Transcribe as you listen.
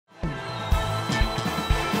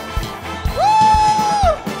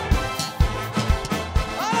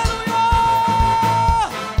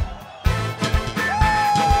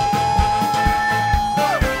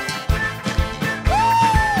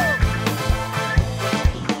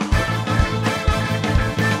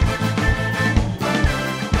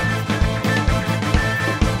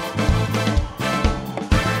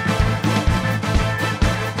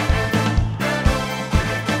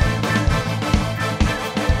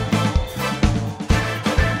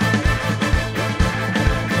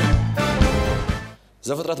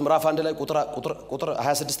ዘፍጥረት ምዕራፍ 1 ላይ ቁጥር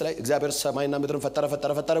 26 ላይ እግዚአብሔር ሰማይና ምድርን ፈጠረ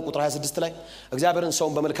ቁጥር 26 ላይ እግዚአብሔርን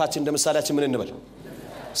ሰውን በመልካችን እንደምሳሌያችን ምን እንበል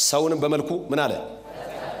ሰውንም በመልኩ ምን አለ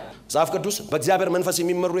መጽሐፍ ቅዱስ በእግዚአብሔር መንፈስ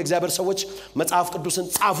የሚመሩ የእግዚአብሔር ሰዎች መጽሐፍ ቅዱስን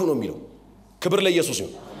ጻፉ ነው የሚለው ክብር ለኢየሱስ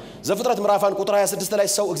ይሁን ዘፍጥረት ምዕራፍ 1 ቁጥር 26 ላይ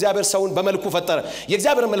እግዚአብሔር ሰውን በመልኩ ፈጠረ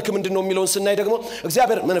የእግዚአብሔር መልክ ምንድነው የሚለውን ስናይ ደግሞ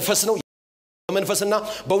እግዚአብሔር መንፈስ ነው መንፈስና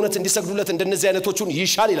በእውነት እንዲሰግዱለት እንደነዚህ አይነቶቹን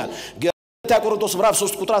ይሻል ይላል ቆሮንቶስ ምዕራፍ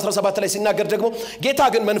 3 ቁጥር 17 ላይ ሲናገር ደግሞ ጌታ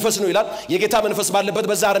ግን መንፈስ ነው ይላል የጌታ መንፈስ ባለበት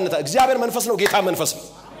በዛ አረነታ እግዚአብሔር መንፈስ ነው ጌታ መንፈስ ነው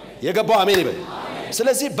የገባው አሜን ይበል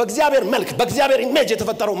ስለዚህ በእግዚአብሔር መልክ በእግዚአብሔር ኢሜጅ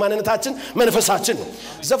የተፈጠረው ማንነታችን መንፈሳችን ነው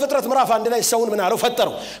ዘፍጥረት ምዕራፍ 1 ላይ ሰውን ምን አለው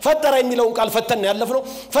ፈጠረ የሚለውን ቃል ፈተን ያለፈው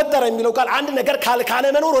ፈጠረ የሚለው ቃል አንድ ነገር ካለ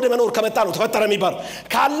መኖር ወደ መኖር ከመጣ ነው ተፈጠረ የሚባል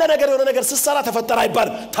ካለ ነገር የሆነ ነገር ሲሰራ ተፈጠረ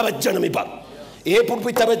አይባል ተበጀ ነው የሚባል ይሄ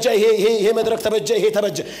ፑልፒት ተበጀ ይሄ መድረክ ተበጀ ይሄ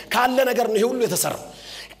ተበጀ ካለ ነገር ነው ይሄ ሁሉ የተሰራው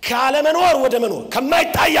ካለ መኖር ወደ መኖር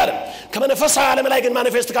ከማይታይ ዓለም ከመንፈሳዊ ዓለም ላይ ግን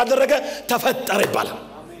ማኒፌስት ካደረገ ተፈጠረ ይባላል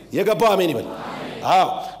የገባው አሜን ይበል አዎ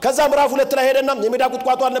ከዛ ምዕራፍ 2 ላይ ሄደና የሜዳ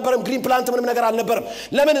ቁጥቋጦ አልነበረም ግሪን ፕላንት ምንም ነገር አልነበረም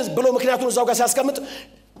ለምን ብሎ ምክንያቱን እዛው ጋር ሲያስቀምጥ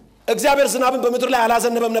እግዚአብሔር ዝናብን በመድር ላይ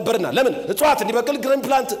አላዘነበም ነበርና ለምን እጽዋት እንዲበቅል ግሪን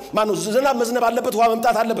ፕላንት ማነው ዝናብ መዝነብ አለበት ውሃ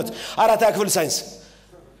መምጣት አለበት አራተኛ ክፍል ሳይንስ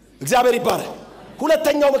እግዚአብሔር ይባረክ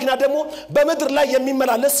ሁለተኛው ምክንያት ደግሞ በመድር ላይ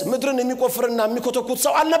የሚመላለስ ምድርን የሚቆፍርና የሚኮተኩት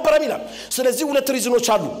ሰው አልነበረም ይላል ስለዚህ ሁለት ሪዝኖች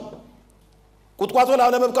አሉ ቁጥቋጦ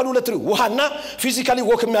ለመብቀሉ ሁለት ውሃና ፊዚካሊ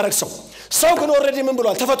ወክ የሚያደርግ ሰው ግን ኦሬዲ ምን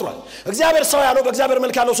ብሏል ተፈጥሯል እግዚአብሔር ሰው ያለው በእግዚአብሔር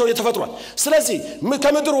መልክ ያለው ሰው ተፈጥሯል ስለዚህ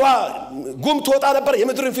ከምድር ውሃ ጉም ተወጣ ነበር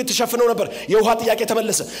የምድርን ፊት ተሸፍነው ነበር የውሃ ጥያቄ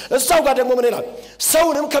ተመለሰ እዛው ጋር ደግሞ ምን ይላል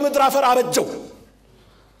ሰውንም ከምድር አፈር አበጀው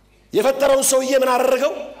የፈጠረውን ሰውዬ ምን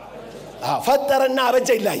አደረገው ፈጠረና አበጀ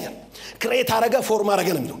ይላያል ክሬት አረገ ፎርም አረገ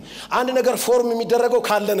ነው የሚለው አንድ ነገር ፎርም የሚደረገው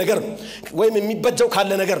ካለ ነገር ነው ወይም የሚበጀው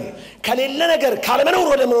ካለ ነገር ነው ከሌለ ነገር ካለ መኖር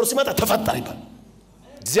ወደ መኖር ሲመጣ ተፈጠረ ይባላል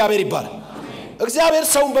እግዚአብሔር ይባላል እግዚአብሔር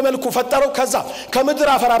ሰውን በመልኩ ፈጠረው ከዛ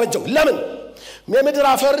ከምድር አፈር አበጀው ለምን የምድር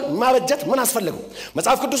አፈር ማበጀት ምን አስፈልገው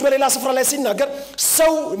መጽሐፍ ቅዱስ በሌላ ስፍራ ላይ ሲናገር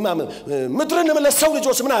ሰው ምድርን ለሰው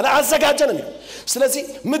ልጆች ምን አለ አዘጋጀ ነው የሚለው ስለዚህ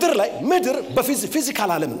ምድር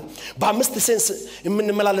በፊዚካል ዓለም ነው በአምስት ሴንስ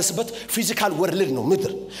የምንመላለስበት ፊዚካል ወርልድ ነው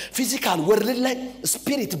ምድር ፊዚካል ወርልድ ላይ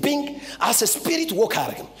ስፒሪት ቢንግ አስ ስፒሪት ወክ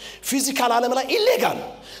ያደርጋል ፊዚካል ዓለም ላይ ኢሌጋል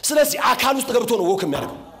ስለዚህ አካል ውስጥ ገብቶ ነው ወክ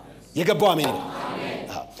የሚያደርገው የገባው አሜን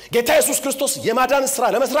ጌታ ኢየሱስ ክርስቶስ የማዳን ስራ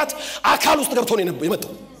ለመስራት አካል ውስጥ ገብቶ ነው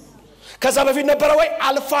የመጣው ከዛ በፊት ነበረ ወይ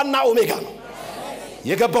አልፋና ኦሜጋ ነው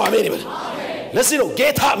የገባው አሜን ይበል ለዚህ ነው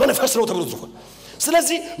ጌታ መንፈስ ነው ተብሎ ተጽፏል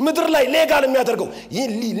ስለዚህ ምድር ላይ ሌጋል የሚያደርገው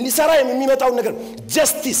ሊሰራ የሚመጣው ነገር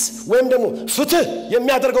ጀስቲስ ወይም ደግሞ ፍትህ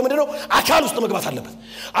የሚያደርገው ምንድነው አካል ውስጥ መግባት አለበት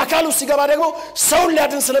አካል ውስጥ ሲገባ ደግሞ ሰውን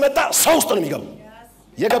ሊያድን ስለመጣ ሰው ውስጥ ነው የሚገባው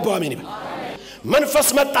የገባው አሜን ይበል መንፈስ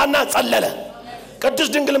መጣና ጸለለ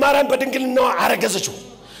ቅድስት ድንግል ማርያም በድንግልናዋ አረገዘችው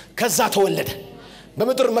ከዛ ተወለደ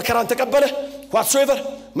በምድር መከራን ተቀበለ whatsoever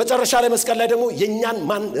መጨረሻ ላይ መስቀል ላይ ደግሞ የኛን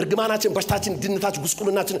ማን እርግማናችን በሽታችን ድነታችን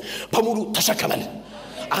ጉስቁልናችን በሙሉ ተሸከመለ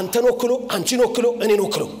አንተን ወክሎ አንቺን ወክሎ እኔን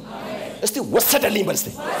ወክሎ እስቲ ወሰደልኝ በልስቲ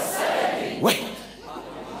ወይ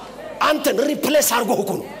አንተን ሪፕሌስ አርጎ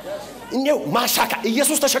እኮ ነው እኛው ማሻካ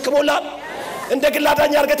ኢየሱስ ተሸክሞላል እንደ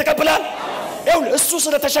ግላዳኛ አርገ ተቀበላል ይሁን እሱ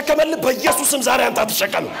ስለተሸከመል በኢየሱስም ዛሬ አንተ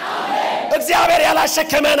አትሸከም እግዚአብሔር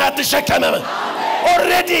ያላሸከመና አትሸከመም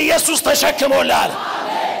ኦሬዲ ኢየሱስ ተሸክሞላል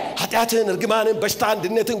ኃጢአትን እርግማንን በሽታን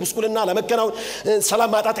ድነትን ጉስቁልና ለመከናው ሰላም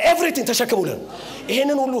ማጣት ኤቭሪቲንግ ተሸክሞላል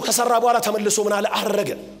ይሄንን ሁሉ ከሰራ በኋላ ተመልሶ ምን አለ አረገ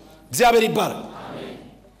እግዚአብሔር ይባረክ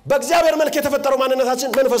በእግዚአብሔር መልክ የተፈጠረው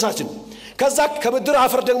ማንነታችን መንፈሳችን ከዛ ከምድር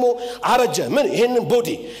አፈር ደግሞ አበጀ ምን ይሄንን ቦዲ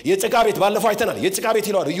የጭቃ ቤት ባለፈው አይተናል የጭቃ ቤት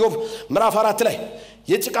ይለዋል ኢዮብ ምዕራፍ 4 ላይ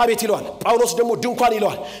የጭቃ ቤት ይለዋል ጳውሎስ ደግሞ ድንኳን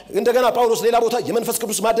ይለዋል እንደገና ጳውሎስ ሌላ ቦታ የመንፈስ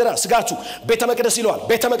ቅዱስ ማደሪያ ስጋችሁ ቤተ መቅደስ ይለዋል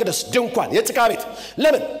ቤተ መቅደስ ድንኳን የጭቃ ቤት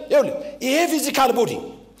ለምን ይኸውልህ ይሄ ፊዚካል ቦዲ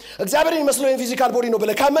እግዚአብሔር የሚመስለው የፊዚካል ቦዲ ነው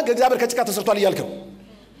በለካመን እግዚአብሔር ከጭቃ ተሰርቷል ይያልከው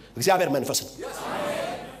እግዚአብሔር መንፈስ ነው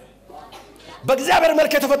በእግዚአብሔር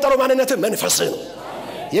መልክ የተፈጠረው ማንነት መንፈስ ነው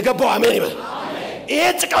የገባው አሜን ይበል ይሄ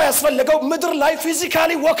ጭቃው ያስፈልገው ምድር ላይ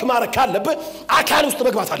ፊዚካሊ ወክ ማረክ አለበት አካል ውስጥ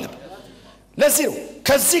መግባት አለበት ለዚህ ነው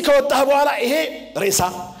ከዚህ ከወጣህ በኋላ ይሄ ሬሳ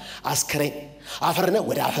አስከሬን አፈርነ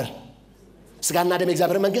ወደ አፈር ስጋና ደም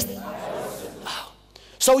የእግዚአብሔር መንግስት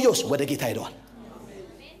ሰውየውስ ወደ ጌታ ሄደዋል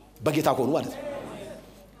በጌታ ሆኑ ማለት ነው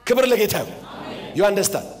ክብር ለጌታ ይሁን you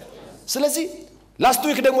understand ስለዚህ ላስት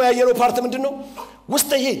ዊክ ደግሞ ያየነው ፓርት ምንድነው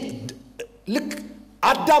ውስጥ ይሄ ልክ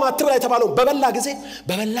አዳም አትበላ የተባለው በበላ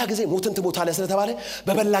ጊዜ ሞትን ትሞታለህ ስለተባለ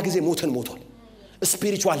በበላ ጊዜ ሞትን ሞቷል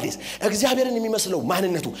spiritual days እግዚአብሔርን የሚመስለው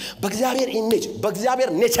ማንነቱ በእግዚአብሔር ኢሜጅ በእግዚአብሔር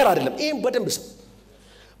ኔቸር አይደለም ይሄን በደንብ ሰው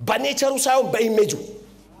በኔቸሩ ሳይሆን በኢሜጁ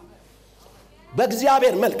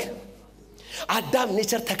በእግዚአብሔር መልክ አዳም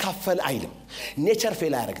ኔቸር ተካፈለ አይልም ኔቸር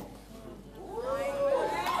ፌል አያደርግም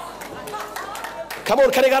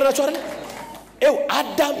ከመሆን ከኔ ጋር ናችሁ አይደል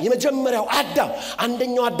አዳም የመጀመሪያው አዳም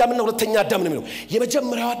አንደኛው አዳምና ሁለተኛ አዳም ነው የሚለው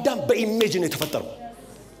የመጀመሪያው አዳም በኢሜጅ ነው የተፈጠረው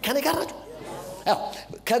ከኔ ጋር ናችሁ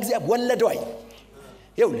ከእግዚአብሔር ወለደው አይ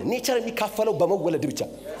ኔቸር የሚካፈለው በመወለድ ብቻ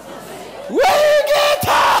ወጌታ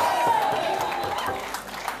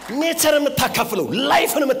ኔቸር የምታካፍለው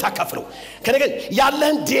ላይፍን የምታካፍለው ከኔ ጋር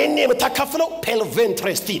ያለህን ዲኤንኤ የምታካፍለው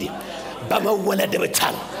ፔልቬንትሬስቲዲ በመወለድ ብቻ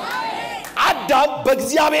ነው አዳም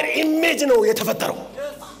በእግዚአብሔር ኢሜጅ ነው የተፈጠረው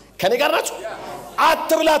ከኔ ጋር ናችሁ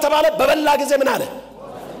አትብላ ተባለ በበላ ጊዜ ምን አለ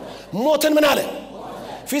ሞትን ምን አለ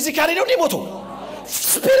ፊዚካሊ ነው ሞቶ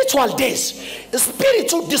spiritual days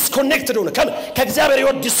spiritual disconnected ነው ከእግዚአብሔር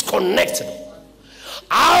ህይወት disconnected ነው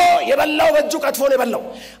አዎ የበላው በእጁ ቀጥፎ ነው የበላው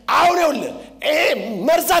አሁን ይኸውልህ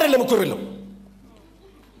መርዝ አይደለም እኮ የበላው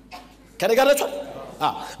ከኔ ጋር ናችሁ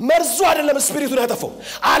መርዙ አይደለም ስፒሪቱን ያጠፋው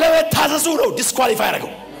አለመታዘዙ ነው ዲስኳሊፋይ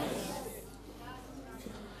ያደረገው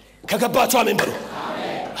ከገባችሁ አሜን በሉ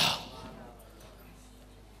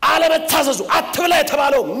አለመታዘዙ አትብላ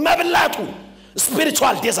የተባለው መብላቱ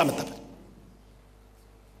ስፒሪቹዋል ዴዝ አመጣበት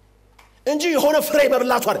እንጂ የሆነ ፍሬ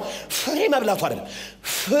መብላቱ አይደለም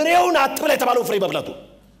ፍሬውን አትብላ የተባለው ፍሬ መብላቱ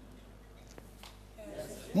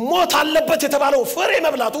ሞት አለበት የተባለው ፍሬ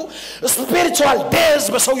መብላቱ ስፒሪቹዋል ዴዝ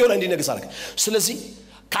በሰውየው ላይ እንዲነግስ አደረገ ስለዚህ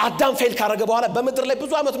ከአዳም ፌል ካረገ በኋላ በመድር ላይ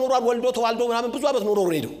ብዙ አመት ኖሯል ወልዶ ተዋልዶ ምናምን ብዙ አመት ኖሮ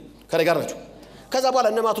ነው ሄደው ከኔ ጋር ናችሁ ከዛ በኋላ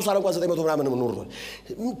እነማቱ ሳላንቋ 900 ምናምን ኖሯል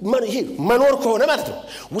ይሄ መኖር ከሆነ ማለት ነው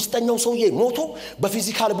ውስጠኛው ሰውዬ ሞቶ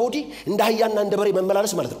በፊዚካል ቦዲ እንደ አህያና እንደ በሬ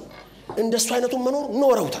መመላለስ ማለት ነው እንደሱ አይነቱ መኖር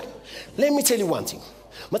ኖረውታል let me tell you one thing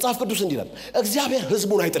መጽሐፍ ቅዱስ እንዲላል እግዚአብሔር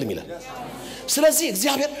ህዝቡን አይጥልም ይላል ስለዚህ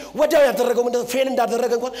እግዚአብሔር ወዲያው ያደረገው ምንድነው ፌል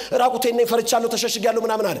እንዳደረገ እንኳን ራቁቴን ነኝ ፈርቻለሁ ተሸሽጊያለሁ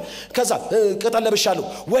ምናምን አለ ከዛ ቅጠል ለብሻለሁ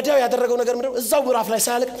ወዲያው ያደረገው ነገር ምንድነው እዛው ምዕራፍ ላይ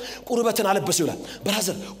ሳያልቅ ቁርበትን አለበሰው ይላል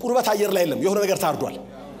ብራዘር ቁርበት አየር ላይ የለም የሆነ ነገር ታርዷል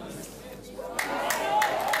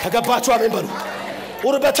ከገባችሁ አሜን በሉ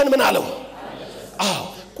ቁርበትን ምን አለው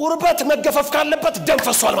ቁርበት መገፈፍ ካለበት ደም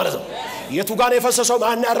ፈሷል ማለት ነው የቱ ጋር የፈሰሰው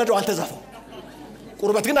ማን ያረደው አልተዛፈው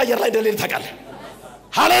ቁርበት ግን አየር ላይ እንደሌለ ታውቃለህ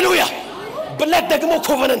ሃሌሉያ ብለድ ደግሞ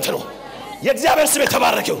ኮቨነንት ነው የእግዚአብሔር ስም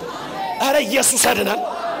የተባረከው አረ ኢየሱስ ያድናል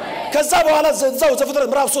ከዛ በኋላ ዘዛው ዘፍጥረት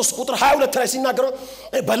ምዕራፍ 3 ቁጥር 22 ላይ ሲናገር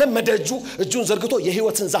በለመደ እጁን ዘርግቶ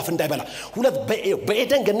የህይወትን ዛፍ እንዳይበላ ሁለት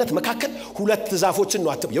በኤደን ገነት መካከል ሁለት ዛፎችን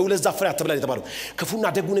ነው አትብ የሁለት ዛፍ ፍሬ አትብላ የተባለው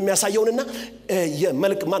ክፉና ደጉን የሚያሳየውንና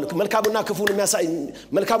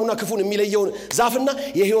መልካሙና ክፉን የሚለየውን ዛፍና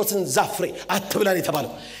የህይወትን ዛፍ ፍሬ አትብላ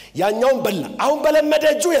የተባለው ያኛውን በላ አሁን በለመደ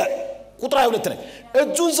እጁ ይላል ቁጥር 22 ላይ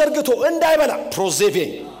እጁን ዘርግቶ እንዳይበላ ፕሮዜቬ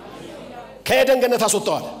ከኤደን ገነት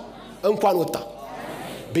አስወጣዋል እንኳን ወጣ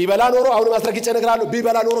ቢበላ ኖሮ አሁን ማስረግጬ ነግራለሁ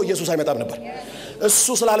ቢበላ ኖሮ ኢየሱስ አይመጣም ነበር እሱ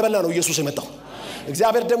ስላልበላ ነው ኢየሱስ የመጣው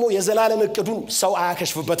እግዚአብሔር ደግሞ የዘላለም እቅዱን ሰው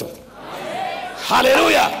አያከሽፍበትም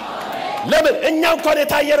ሃሌሉያ ለምን እኛ እንኳን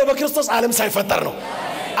የታየረው በክርስቶስ ዓለም ሳይፈጠር ነው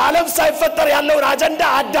ዓለም ሳይፈጠር ያለውን አጀንዳ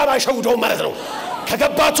አዳም አይሸውደው ማለት ነው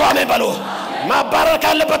ከገባችሁ አሜን በሉ ማባረር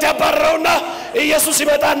ካለበት ያባረረውና ኢየሱስ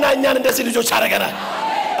ይመጣና እኛን እንደዚህ ልጆች አረጋናል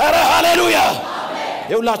አረ ሃሌሉያ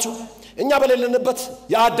ይውላችሁ እኛ በሌለንበት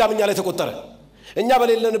የአዳም እኛ ላይ ተቆጠረ እኛ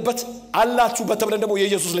በሌለንበት አላችሁበት ተብለን ደግሞ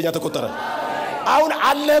የኢየሱስ ለኛ ተቆጠረ አሁን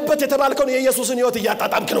አለበት የተባልከው የኢየሱስን ህይወት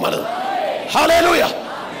ያጣጣምክ ነው ማለት ነው ሃሌሉያ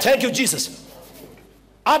thank you Jesus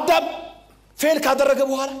አዳም ፌል ካደረገ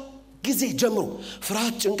በኋላ ጊዜ ጀምሮ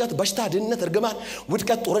ፍርሃት ጭንቀት በሽታ ድህነት እርግማን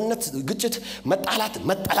ውድቀት ጦርነት ግጭት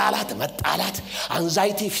መጣላት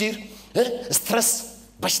አንዛይቲ ፊር ስትረስ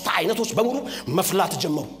በሽታ አይነቶች በሙሉ መፍላት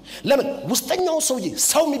ጀመሩ ለምን ውስጠኛው ሰውዬ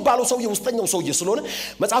ሰው የሚባለው ሰውዬ ውስጠኛው ሰውዬ ስለሆነ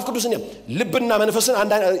መጽሐፍ ቅዱስን ልብና መንፈስን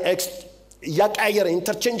አንድ ያቃየረ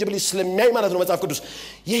ኢንተርቼንጅብሊ ስለሚያይ ማለት ነው መጽሐፍ ቅዱስ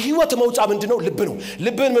የህይወት መውጫ ምንድነው ልብ ነው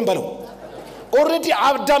ልብን ምን በለው ኦሬዲ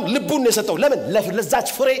አዳም ልቡን የሰጠው ለምን ለዛች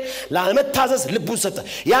ፍሬ ለመታዘዝ ልቡን ሰጠ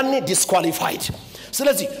ያኔ ዲስኳሊፋይድ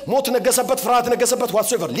ስለዚህ ሞት ነገሰበት ፍርሃት ነገሰበት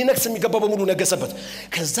whatsoever ሊነክስ የሚገባው በሙሉ ነገሰበት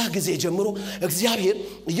ከዛ ጊዜ ጀምሮ እግዚአብሔር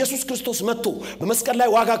ኢየሱስ ክርስቶስ መጥቶ በመስቀል ላይ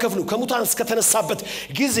ዋጋ ከፍሎ ከሙታን እስከተነሳበት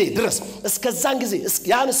ጊዜ ድረስ እስከዛን ጊዜ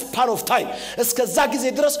ያን ስፓን ኦፍ ታይም እስከዛ ጊዜ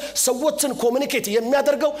ድረስ ሰዎችን ኮሙኒኬት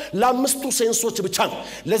የሚያደርገው ለአምስቱ ሴንሶች ብቻ ነው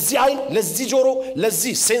ለዚህ አይን ለዚህ ጆሮ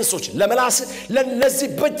ለዚህ ሴንሶች ለመላስ ለዚህ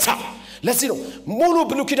ብቻ ለዚህ ነው ሙሉ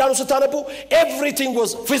ብሉ ኪዳኑ ስታነቡ everything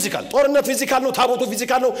was physical ጦርነት ፊዚካል ነው ታቦቱ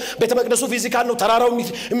ፊዚካል ነው ቤተ መቅደሱ ፊዚካል ነው ተራራው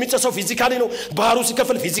የሚጨሰው ፊዚካሊ ነው ባህሩ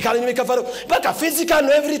ሲከፈል ፊዚካሊ ነው የሚከፈለው በቃ ፊዚካል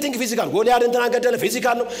ነው everything ፊዚካል ጎልያድ እንትና ገደለ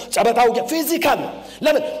ፊዚካል ነው ጨበጣው ፊዚካል ነው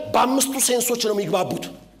ለምን በአምስቱ ሴንሶች ነው የሚግባቡት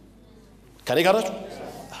ከኔ ጋር ናችሁ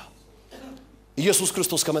ኢየሱስ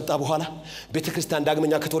ክርስቶስ ከመጣ በኋላ ቤተክርስቲያን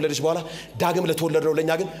ዳግመኛ ከተወለደች በኋላ ዳግም ለተወለደው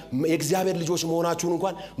ለኛ ግን የእግዚአብሔር ልጆች መሆናችሁን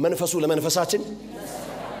እንኳን መንፈሱ ለመንፈሳችን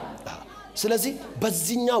ስለዚህ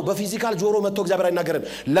በዚህኛው በፊዚካል ጆሮ መጥቶ እግዚአብሔር አይናገርም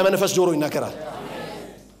ለመንፈስ ጆሮ ይናገራል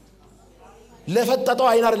ለፈጠጠው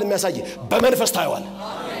አይን አይደለም የሚያሳይ በመንፈስ ታየዋል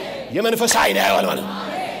የመንፈስ አይን ያየዋል ማለት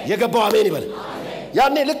የገባው አሜን ይበል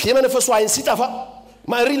ያኔ ልክ የመንፈሱ አይን ሲጠፋ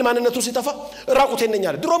ማሪል ማንነቱ ሲጠፋ ራቁት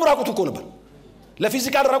ነኛል ድሮም ራቁት እኮ ነበር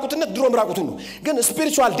ለፊዚካል ራቁትነት ድሮም ራቁት ነው ግን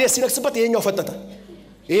ስፒሪቹዋል ዴስ ሲነክስበት ይሄኛው ፈጠጠ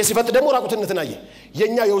ይሄ ሲፈጥ ደግሞ ራቁትነትን አየ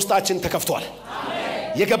የኛ የውስጣችን ተከፍቷል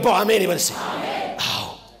አሜን የገባው አሜን ይበል አዎ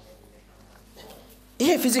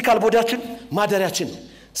ይሄ ፊዚካል ቦዲያችን ማደሪያችን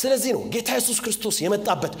ስለዚህ ነው ጌታ ኢየሱስ ክርስቶስ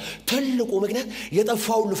የመጣበት ትልቁ ምክንያት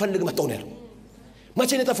የጠፋው ልፈልግ መጣው ነው ያለው መቼ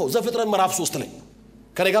ነው የጠፋው ዘፍጥረት ምዕራፍ 3 ላይ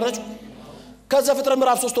ከኔ ጋር ናችሁ ከዘፍጥረት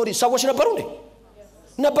ምዕራፍ 3 ወዲህ ሰዎች ነበሩ እንዴ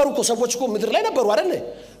ነበሩ እኮ ሰዎች እኮ ምድር ላይ ነበሩ አይደል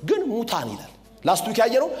ግን ሙታን ይላል ላስቱ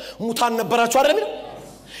ያየነው ሙታን ነበራችሁ አይደል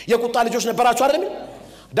የቁጣ ልጆች ነበራችሁ አይደል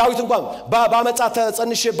ዳዊት እንኳን ባመጻ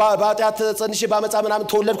ተጸንሽ ባጢያት ተጸንሽ ባመጻ ምናምን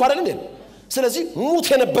ተወለድኩ አይደል እንዴ ስለዚህ ሙት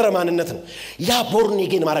የነበረ ማንነት ነው ያ ቦርን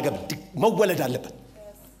አጌን ማረገ መወለድ አለበት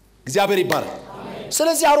እግዚአብሔር ይባረክ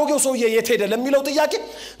ስለዚህ አሮጌው ሰውዬ የት ሄደ ለሚለው ጥያቄ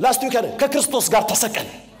ላስቱ ከክርስቶስ ጋር ተሰቀለ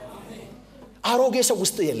አሮጌ ሰው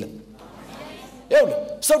ውስጥ የለም ይኸውልህ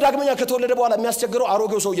ሰው ዳግመኛ ከተወለደ በኋላ የሚያስቸግረው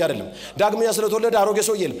አሮጌው ሰውዬ አይደለም ዳግመኛ ስለተወለደ አሮጌ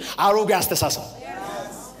ሰውዬ የለም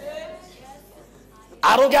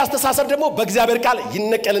አሮጌ አስተሳሰብ ደግሞ በእግዚአብሔር ቃል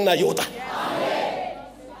ይነቀልና ይወጣል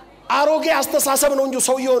አሮጌ አስተሳሰብ ነው እንጂ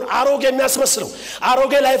ሰውዬውን አሮጌ የሚያስመስለው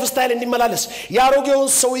አሮጌ ላይፍ ስታይል እንዲመላለስ ያሮጌውን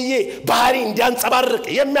ሰውዬ ባህሪ እንዲያንጸባርቅ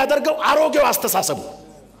የሚያደርገው አሮጌው አስተሳሰብ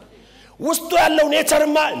ውስጡ ያለው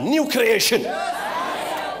ኔቸርማ ኒው ክሪኤሽን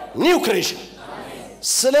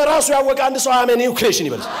ስለ ራሱ ያወቀ አንድ ሰው አሜን ኒው ክሪኤሽን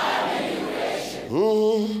ይበል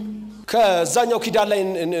ከዛኛው ኪዳን ላይ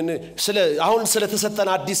ስለ አሁን ስለ ተሰጠን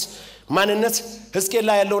አዲስ ማንነት ሕዝቅኤል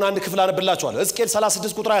ላይ ያለውን አንድ ክፍል አነብላችኋለሁ ሕዝቅኤል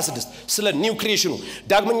 36 ቁጥር 26 ስለ ኒው ክሪኤሽኑ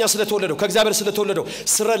ዳግመኛ ስለተወለደው ከእግዚአብሔር ስለተወለደው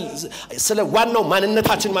ስለ ዋናው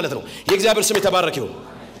ማንነታችን ማለት ነው የእግዚአብሔር ስም የተባረከ ይሁን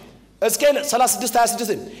ሕዝቅኤል 36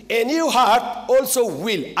 26 a new heart also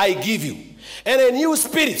will I give you and a new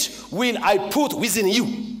spirit will I put within you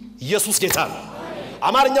ኢየሱስ ጌታ ነው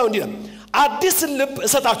አማርኛው እንዲህ ነው አዲስ ልብ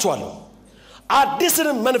እሰጣችኋለሁ አዲስን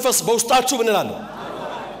መንፈስ በውስጣችሁ ምን እላለሁ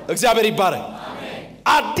እግዚአብሔር ይባረክ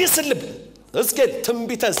አዲስ ልብ ሕዝቅኤል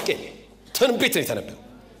ትንቢተ ሕዝቅኤል ትንቢት ነው የተነበየው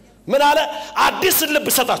ምን አለ አዲስ ልብ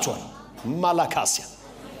እሰጣችኋለሁ ማላካሲያ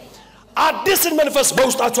አዲስን መንፈስ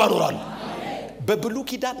በውስጣችሁ አኖራለሁ በብሉይ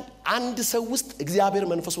ኪዳን አንድ ሰው ውስጥ እግዚአብሔር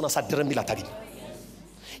መንፈሱን አሳደረ የሚል አታገኝ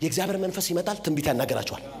የእግዚአብሔር መንፈስ ይመጣል ትንቢት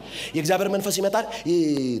ያናገራቸዋል የእግዚአብሔር መንፈስ ይመጣል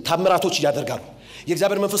ታምራቶች ያደርጋሉ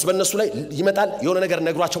የእግዚአብሔር መንፈስ በእነሱ ላይ ይመጣል የሆነ ነገር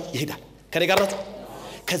ነግሯቸው ይሄዳል ከኔ ጋር ናችሁ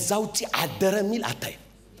ከዛው ጪ አደረ የሚል አታይ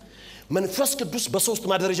መንፈስ ቅዱስ በሶስት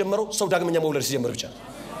ማደር ጀመረው ሰው ዳግመኛ መውለድ ሲጀምር ብቻ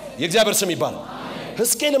የእግዚአብሔር ስም ይባላል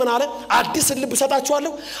ሕዝቅኤል ምን አለ አዲስን ልብ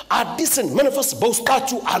ሰጣችኋለሁ አዲስን መንፈስ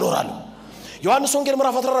በውስጣችሁ አኖራለሁ ዮሐንስ ወንጌል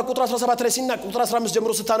ምዕራፍ 14 ቁጥር 17 ላይ ሲና ቁጥር 15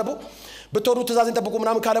 ጀምሮ ስታነቡ በተወዱ ትእዛዝን ጠብቁ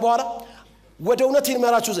ምናምን ካለ በኋላ ወደ እውነት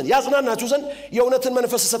ይመራችሁ ዘንድ ያጽናናችሁ ዘንድ የእውነትን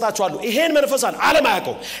መንፈስ ሰጣችኋለሁ ይሄን መንፈስ ዓለም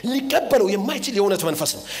አያውቀው ሊቀበለው የማይችል የእውነት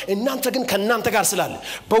መንፈስ ነው እናንተ ግን ከናንተ ጋር ስላለ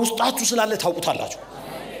በውስጣችሁ ስላለ ታውቁታላችሁ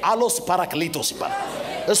አሎስ ፓራክሊቶስ ይባላል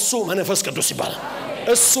እሱ መንፈስ ቅዱስ ይባላል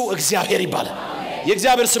እሱ እግዚአብሔር ይባላል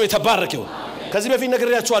የእግዚአብሔር ስም የተባረከ ይሁን ከዚህ በፊት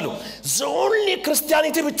ነግሬያችኋለሁ ዞንሊ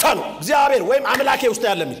ክርስቲያኒቲ ብቻ ነው እግዚአብሔር ወይም አምላኬ ውስጥ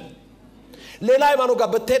ያለ የሚል ሌላ ሃይማኖት ጋር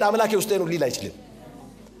በተሄድ አምላኬ ውስጥ ነው ሊል አይችልም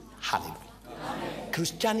ሃሌሉያ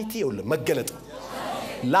ክርስቲያኒቲ ይሁን መገለጥ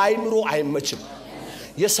ላይምሮ አይመችም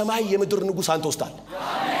የሰማይ የምድር ንጉስ አንተ ውስጥ አለ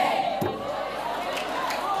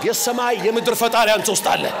የሰማይ የምድር ፈጣሪ አንተ ውስጥ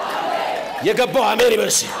አለ የገባው አሜን ይበል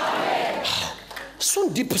እሱን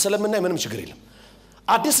ዲፕ ስለምናይ ምንም ችግር የለም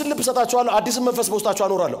አዲስ ልብ ሰጣችኋለሁ አዲስ መንፈስ በውስጣችሁ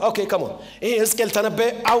አኖራለሁ ኦኬ ካም ኦን ይሄ ሕዝቅኤል ተነበየ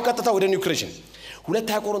አሁን ቀጥታ ወደ ኒው ክሪኤሽን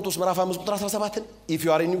ሁለተኛ ቆሮንቶስ ምዕራፍ 5 ቁጥር 17 if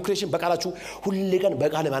you are in new creation በቃላችሁ ሁሉ ቀን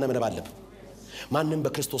በቃል ማነመነብ አለበት ማንንም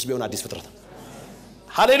በክርስቶስ ቢሆን አዲስ ፍጥረት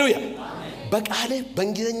ሃሌሉያ በቃል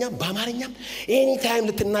በእንግሊዘኛም በአማርኛም ኤኒ ታይም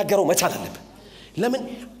ልትናገረው መቻል አለበት ለምን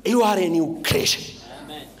you are a new creation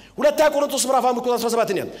ሁለተኛ ቆሮንቶስ ምዕራፍ 5 ቁጥር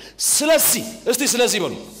 17 ነው ስለዚህ እስቲ ስለዚህ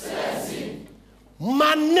በሉ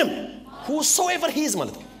ማንንም whosoever he is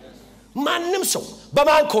ማለት ማንንም ሰው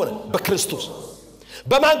በማን ከሆነ በክርስቶስ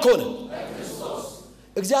በማን ከሆነ በክርስቶስ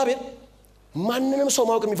እግዚአብሔር ማንንም ሰው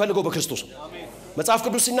ማወቅ የሚፈልገው በክርስቶስ አሜን መጽሐፍ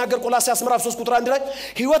ቅዱስ ሲናገር ቆላስይስ ምዕራፍ 3 ቁጥር 1 ላይ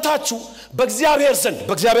ሕይወታችሁ በእግዚአብሔር ዘንድ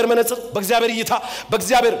በእግዚአብሔር መነጽር በእግዚአብሔር እይታ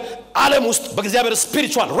በእግዚአብሔር ዓለም ውስጥ በእግዚአብሔር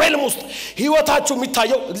ስፒሪቹዋል ሬልም ውስጥ ሕይወታችሁ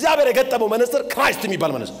የሚታየው እግዚአብሔር የገጠመው መነጽር ክራይስት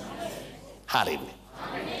የሚባል መነጽር ሃሌሉያ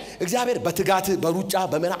እግዚአብሔር በትጋት በሩጫ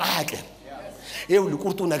በመና አያቀም ይሁን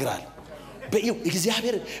ቁርጡ ነግራል በእው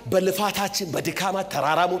እግዚአብሔር በልፋታችን በድካማት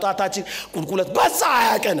ተራራ መውጣታችን ቁልቁለት በዛ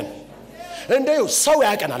አያቀንም እንደው ሰው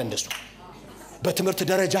ያቀናል እንደሱ በትምህርት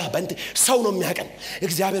ደረጃ በእንት ሰው ነው የሚያቀን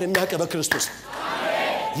እግዚአብሔር የሚያቀ በክርስቶስ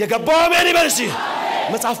አሜን የገባው አሜን ይበልሲ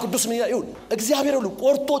መጽሐፍ ቅዱስ ምን ይላል? እግዚአብሔር ሁሉ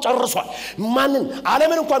ቆርጦ ጨርሷል። ማንን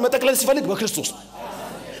ዓለምን እንኳን መጠቅለል ሲፈልግ በክርስቶስ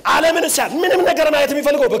ዓለምን ሲያል ምንም ነገር ማየት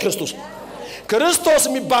የሚፈልገው በክርስቶስ ክርስቶስ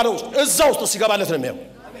የሚባለው እዛ ውስጥ ሲገባለት ነው የሚያው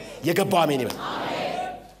የገባው አሜን ይበል።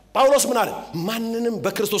 ጳውሎስ ምን አለ? ማንንም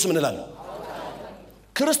በክርስቶስ ምን ይላል?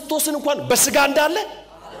 ክርስቶስን እንኳን በስጋ እንዳለ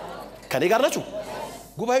ከኔ ጋር ናችሁ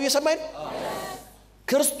ጉባኤው የሰማኝ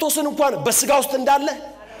ክርስቶስን እንኳን በስጋ ውስጥ እንዳለ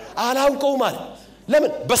አላውቀውም አለ።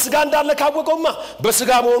 ለምን? በስጋ እንዳለ ካወቀውማ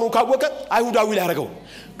በስጋ መሆኑ ካወቀ አይሁዳዊ ላይ ያረጋው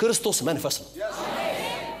ክርስቶስ መንፈስ ነው።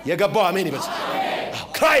 የገባው አሜን ይበል።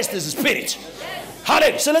 Christ is spirit.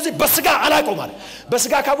 ሃሌሉያ። ስለዚህ በስጋ አላውቀውም አለ።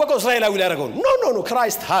 በስጋ ካወቀው እስራኤላዊ ላይ ያረጋው ኖ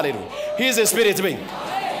Christ ሃሌሉያ he is a spirit being.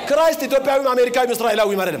 Christ ኢትዮጵያዊ አሜሪካዊ እስራኤላዊ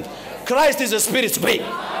አይደለም። Christ is a spirit being.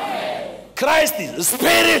 Christ is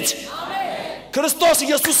spirit. ክርስቶስ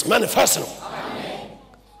ኢየሱስ መንፈስ ነው።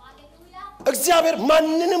 እግዚአብሔር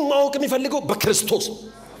ማንንም ማወቅ የሚፈልገው በክርስቶስ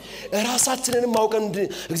ራሳችንን ማወቅ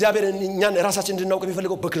እግዚአብሔር እኛን ራሳችንን እንድናውቅ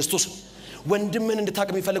የሚፈልገው በክርስቶስ ወንድምን እንድታውቅ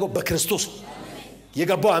የሚፈልገው በክርስቶስ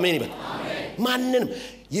የገባው አሜን ይበል። ማንንም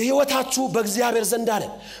የህይወታችሁ በእግዚአብሔር ዘንድ አለ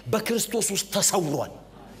በክርስቶስ ውስጥ ተሰውሯል።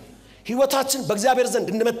 ህይወታችን በእግዚአብሔር ዘንድ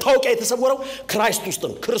እንደመታወቂያ የተሰወረው ክራይስት ውስጥ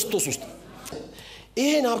ነው ክርስቶስ ውስጥ።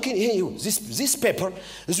 ይሄ ናፕኪን ይሄ this paper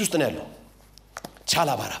እዚህ ውስጥ ነው ያለው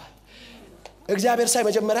ቻላባራ እግዚአብሔር ሳይ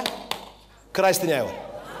መጀመሪያ ክራይስትን ያየዋል።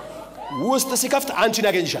 ውስጥ ሲከፍት አንቺን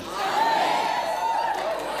ያገኝሻል።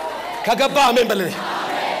 ከገባ አሜን በለኝ።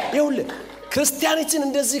 ይኸውልህ ክርስቲያኒቲን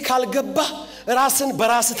እንደዚህ ካልገባ ራስን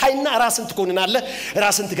በራስ ታይና ራስን ትኮንናለህ፣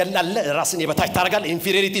 ራስን ትገላለህ፣ ራስን የበታች ታረጋለህ።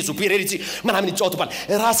 ኢንፌሪዮሪቲ ሱፔሪዮሪቲ ምናምን ይጫወትባል።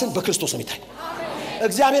 ራስን በክርስቶስ ነው የሚታይ።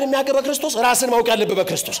 እግዚአብሔር የሚያገባ ክርስቶስ ራስን ማወቅ ያለብህ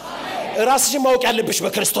በክርስቶስ ራስሽን ማወቅ ያለብሽ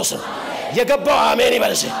በክርስቶስ ነው። የገባው አሜን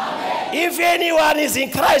ይበልሽ። If anyone is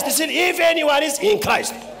in Christ, if anyone is in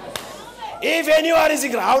Christ. If anyone is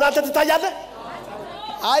in Christ. አሁን አንተ ትታያለህ?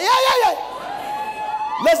 አይ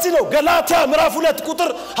ለዚህ ነው ገላትያ ምዕራፍ 2 ቁጥር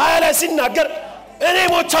 20 ላይ ሲናገር እኔ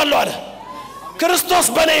ሞቻለሁ አለ ክርስቶስ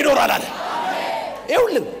በኔ ይኖራል አለ።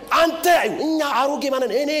 ይኸውልህ አንተ እኛ አሮጌ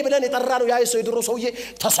ማንን እኔ ብለን የጠራነው ያ ሰው የድሮ ሰውዬ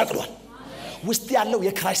ተሰቅሏል። ውስጥ ያለው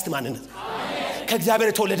የክራይስት ማንነት ከእግዚአብሔር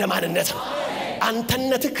የተወለደ ማንነት ነው።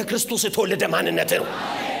 አንተነት ከክርስቶስ የተወለደ ማንነት ነው።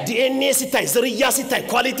 ዲኤንኤ ሲታይ ዝርያ ሲታይ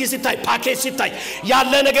ኳሊቲ ሲታይ ፓኬጅ ሲታይ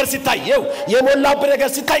ያለ ነገር ሲታይ ይው የሞላበት ነገር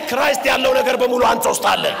ሲታይ ክራይስት ያለው ነገር በሙሉ አንተ ውስጥ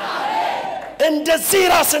አለ። እንደዚህ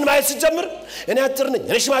ራስን ማየት ሲጀምር እኔ አጥር ነኝ፣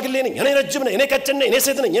 እኔ ሽማግሌ ነኝ፣ እኔ ረጅም ነኝ፣ እኔ ቀጭን ነኝ፣ እኔ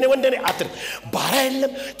ሴት ነኝ፣ እኔ ወንድ ነኝ አጥር ባሪያ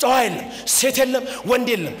የለም፣ ጨዋ የለም፣ ሴት የለም፣ ወንድ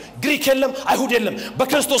የለም፣ ግሪክ የለም፣ አይሁድ የለም።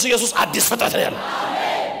 በክርስቶስ ኢየሱስ አዲስ ፍጥረት ነው ያለው።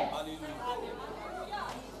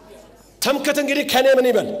 ተምከት እንግዲህ ከኔ ምን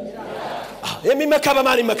ይበል? የሚመካ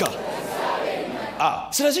በማን ይመካ?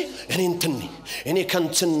 ስለዚህ እኔ እንትን ነኝ እኔ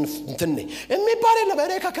ከንትን እንትን ነኝ የሚባል የለም።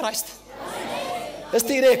 እኔ ከክራይስት እስቲ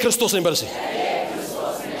እኔ ክርስቶስ ነኝ በርሲ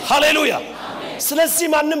ሃሌሉያ። ስለዚህ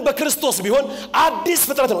ማንንም በክርስቶስ ቢሆን አዲስ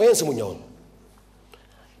ፍጥረት ነው። ይሄን ስሙኛው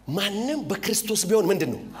ማንንም በክርስቶስ ቢሆን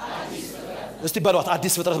ምንድነው? እስቲ በሏት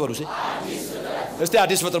አዲስ ፍጥረት በሉ። እስቲ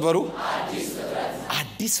አዲስ ፍጥረት በሉ።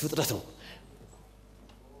 አዲስ ፍጥረት ነው።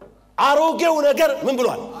 አሮጌው ነገር ምን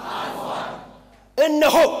ብሏል?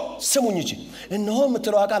 እነሆ ስሙኝ እንጂ እነሆ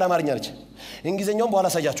የምትለው ቃል አማርኛ ነች። እንግሊዘኛውም በኋላ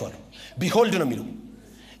ሳያችኋለሁ። ቢሆልድ ነው የሚለው።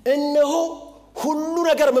 እነሆ ሁሉ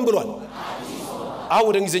ነገር ምን ብሏል? አሁን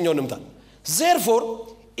ወደ እንግሊዘኛው እንምጣ። therefore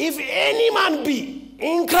if any man be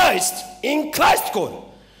in Christ ከሆነ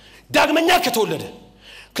ዳግመኛ ከተወለደ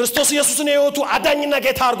ክርስቶስ ኢየሱስን የሕይወቱ አዳኝና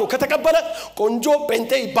ጌታ አድርጎ ከተቀበለ ቆንጆ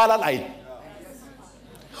ጴንጤ ይባላል አይል?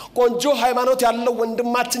 ቆንጆ ሃይማኖት ያለው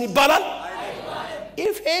ወንድማችን ይባላል?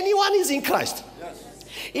 if anyone is in Christ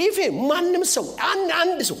if ማንም ሰው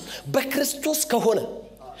አንድ ሰው በክርስቶስ ከሆነ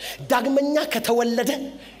ዳግመኛ ከተወለደ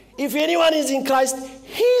if anyone is in Christ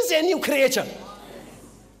he is a new creature.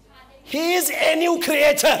 He is a new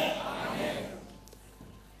creator.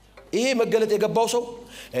 ይሄ መገለጥ የገባው ሰው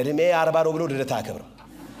እድሜ 40 ነው ብሎ ልደት አከብረው።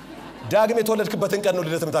 ዳግም የተወለድክበትን ቀን ነው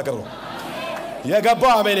ልደት የምታከብረው።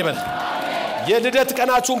 የገባው አሜን ይበል። የልደት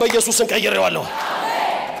ቀናችሁን በኢየሱስ እንቀይረዋለሁ።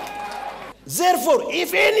 therefore if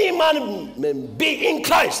any man be in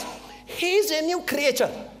Christ he is a new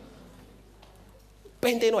creature.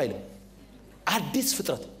 ጴንጤ ነው አይልም። አዲስ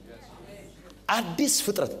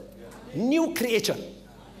ፍጥረት new creature.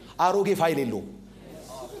 አሮጌ ፋይል የለውም።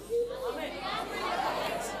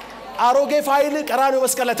 አሮጌ ፋይል ቀራንዮ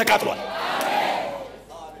መስቀል ላይ ተቃጥሏል።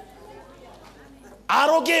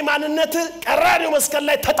 አሮጌ ማንነት ቀራንዮ መስቀል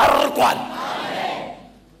ላይ ተጠርቋል።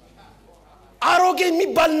 አሮጌ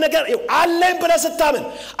የሚባል ነገር አለኝ ብለህ ስታምን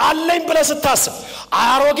አለኝ ብለህ ስታስብ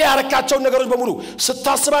አሮጌ ያረካቸው ነገሮች በሙሉ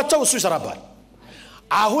ስታስባቸው እሱ ይሰራባል።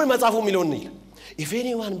 አሁን መጽሐፉ የሚለው ነው if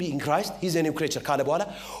anyone be in Christ he is a new creature ካለ በኋላ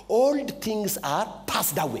old things are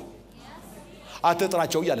passed away.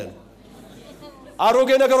 አትጥራቸው ይላል አሮጌ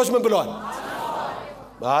ነገሮች ምን ብለዋል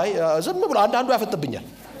አይ ዝም ብሎ አንዱ ያፈጥብኛል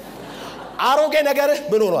አሮጌ ነገር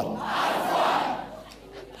ምን ሆኗል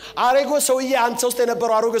አሮጌ ሰውዬ አንተ ውስጥ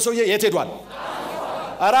የነበረው አሮጌ ሰውዬ የት ሄዷል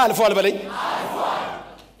አራ አልፏል በለኝ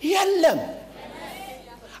የለም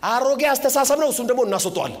አሮጌ አስተሳሰብ ነው እሱን ደግሞ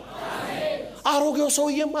እናስወጣዋለን አሮጌው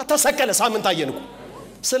ሰውዬማ ተሰቀለ ሳምንት አየንኩ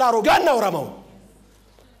ስለ አሮጌ አናወራማው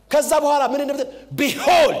ከዛ በኋላ ምን እንደምት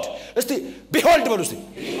behold እስቲ behold በሉ እስቲ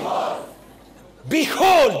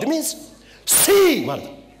behold means see ማለት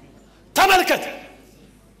ተመልከት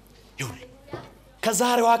ይሁን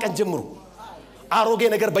ከዛሬዋ ቀን ጀምሮ አሮጌ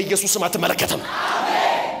ነገር በኢየሱስ ስም አትመለከተም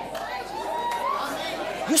አሜን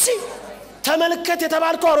you see ተመልከት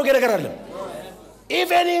የተባልከው አሮጌ ነገር አይደለም if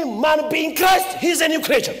any man be in Christ he is a new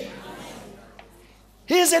creature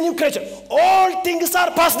he is a new creature all things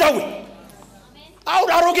are passed away አሁን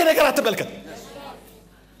አሮጌ ነገር አትመልከት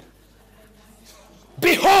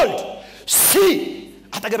behold see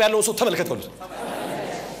አጠገብ ያለው ሰው ተመልከት በሉት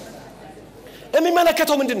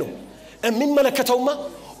የሚመለከተው ምንድነው የሚመለከተውማ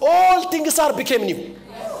all things are became new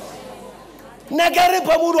ነገር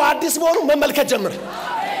በሙሉ አዲስ መሆኑ መመልከት ጀምር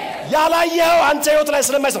ያላየው አንተ ህይወት ላይ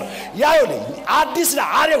ስለማይሰራ ያው አዲስ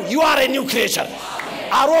አሬው you are a new creature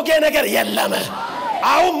አሮጌ ነገር የለም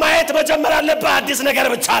አሁን ማየት መጀመር አለበት አዲስ ነገር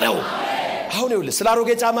ብቻ ነው አሁን ይኸውልህ ስለ አሮጌ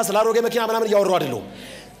ጫማ ስለ አሮጌ መኪና ምናምን ያወራው አይደለም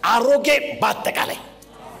አሮጌ በአጠቃላይ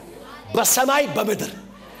በሰማይ በመድር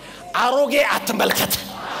አሮጌ አትመልከት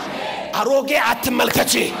አሮጌ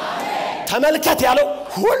አትመልከት ተመልከት ያለው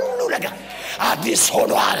ሁሉ ነገር አዲስ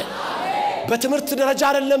ሆኗል በትምህርት ደረጃ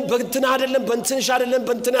አይደለም በእንትና አይደለም በእንትንሽ አይደለም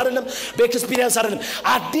በእንትና አይደለም በኤክስፒሪየንስ አይደለም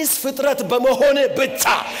አዲስ ፍጥረት በመሆን ብቻ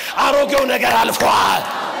አሮጌው ነገር አልፏል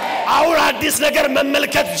አሁን አዲስ ነገር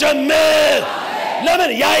መመልከት ጀምር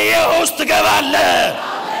ለምን ያየኸው ውስጥ ትገባለህ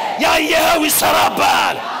ያየኸው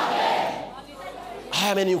ይሰራባል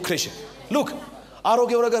I am a new creation look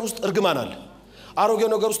አሮጌው ነገር ውስጥ እርግማን አለ አሮጌው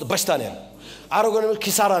ነገር ውስጥ በሽታ ነው ያለው አሮጌው ነገር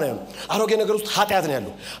ኪሳራ ነው ያለው አሮጌው ነገር ውስጥ ኃጢአት ነው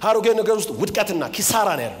ያለው አሮጌው ነገር ውስጥ ውድቀትና ኪሳራ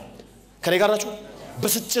ነው ያለው ከኔ ጋር ናችሁ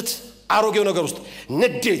በስጭት አሮጌው ነገር ውስጥ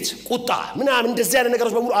ንዴት ቁጣ ምናምን እንደዚህ አይነት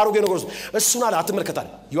ነገሮች በሙሉ አሮጌው ነገር ውስጥ እሱን አለ አትመልከታል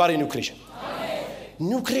you are a new creation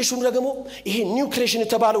ኒው ክሬሽን ደግሞ ይሄ ኒው ክሬሽን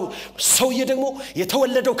የተባለው ሰውዬ ደግሞ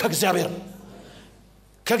የተወለደው ከእግዚአብሔር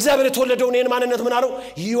የተወለደው ነን ማንነት ምን አለው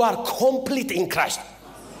you are complete in Christ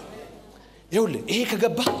ይኸውልህ ይሄ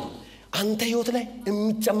ከገባ አንተ ህይወት ላይ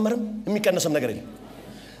የሚጨመርም የሚቀነስም ነገር የለም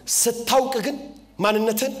ስታውቅ ግን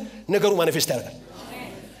ማንነትን ነገሩ ማኒፌስት ያደርጋል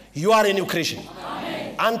you are a new creation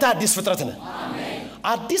አንተ አዲስ ፍጥረት ነህ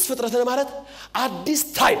አዲስ ፍጥረት ነህ ማለት አዲስ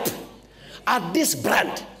ታይፕ አዲስ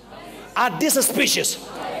ብራንድ አዲስ ስፒሺስ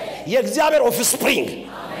የእግዚአብሔር ኦፍስፕሪንግ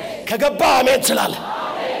ከገባ አሜን ትላል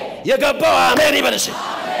የገባው አሜን ይበልሽ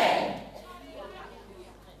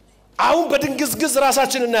አሁን በድንግዝግዝ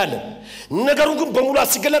ራሳችን እናያለን ነገሩ ግን በሙሉ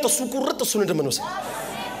ሲገለጥ እሱ ቁርጥ እሱን እንደምንወስድ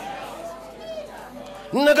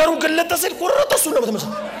ነገሩ ገለጠ ሲል ቁርጥ እሱን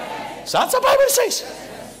እንደምትመስል that's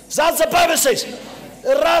the Bible says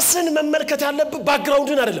ራስን መመልከት ያለበት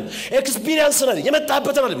ባክግራውንድን አይደለም ኤክስፒሪየንስ ነው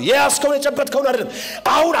የመጣበትን አይደለም ያስከው የጨበጥከው አይደለም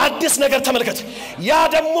አሁን አዲስ ነገር ተመልከት ያ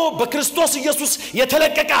ደግሞ በክርስቶስ ኢየሱስ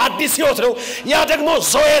የተለቀቀ አዲስ ህይወት ነው ያ ደግሞ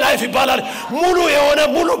ዞይ ላይፍ ይባላል ሙሉ የሆነ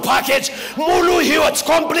ሙሉ ፓኬጅ ሙሉ ህይወት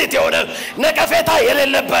ኮምፕሊት የሆነ ነቀፌታ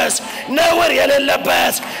የሌለበት ነውር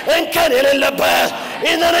የሌለበት እንከን የሌለበት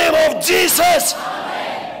in the name of Jesus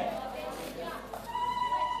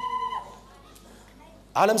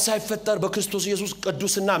ዓለም ሳይፈጠር በክርስቶስ ኢየሱስ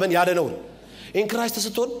ቅዱስና ምን ያለ ነው in Christ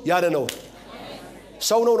ስትሆን ያለ ነው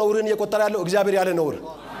ሰው ነው ነውርን እየቆጠረ ያለው እግዚአብሔር ያለ ነው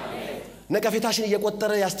ነቀፌታሽን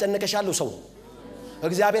እየቆጠረ ያስጨነቀሻለው ሰው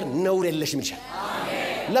እግዚአብሔር ነውር የለሽም ይችላል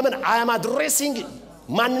ለምን I am addressing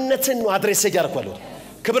ማንነትን ነው አድሬስ ያደርኳለሁ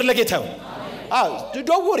ክብር ለጌታ ይሁን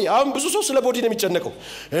don't worry አሁን ብዙ ሰው ስለ ቦዲ ነው የሚጨነቀው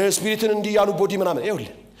ስፒሪትን እንዲህ ያሉ ቦዲ ምናምን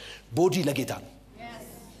ይኸውልህ ቦዲ ለጌታ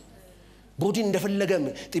ቦዲ እንደፈለገ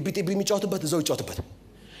ጥብጥ የሚጫወትበት ዘው ይጫወትበት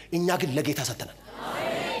እኛ ግን ለጌታ ሰጠናል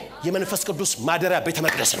የመንፈስ ቅዱስ ማደሪያ ቤተ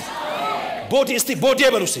መቅደስ ነው ቦዲ እስቲ ቦዲ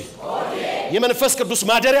በሉሲ የመንፈስ ቅዱስ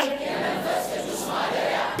ማደሪያ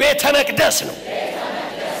ቤተ መቅደስ ነው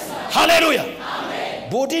ሃሌሉያ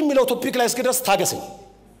ቦዲ የሚለው ቶፒክ ላይ እስከ ድረስ ታገሰኝ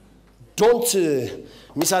don't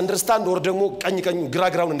misunderstand or ደግሞ ቀኝ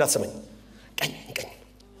ግራግራውን እንዳትሰማኝ ቀኝ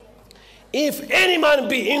if any man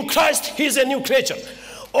be in Christ he is a new creature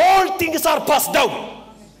all things are passed down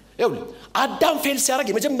ይኸውልህ አዳም ፌል ሲያደርግ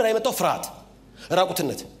የመጀመሪያ የመጣው ፍርሃት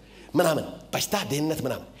ራቁትነት ምናምን በሽታ ደህንነት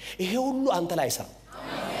ምናምን ይሄ ሁሉ አንተ ላይ አይሰራም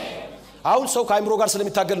አሁን ሰው ከአይምሮ ጋር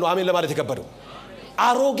ስለሚታገል ነው አሜን ለማለት የከበደው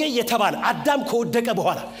አሮጌ የተባለ አዳም ከወደቀ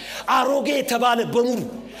በኋላ አሮጌ የተባለ በሙሉ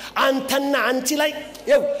አንተና አንቺ ላይ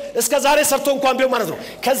ይው እስከ ዛሬ ሰርቶ እንኳን ቢሆን ማለት ነው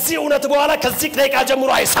ከዚህ እውነት በኋላ ከዚህ ደቂቃ ጀምሮ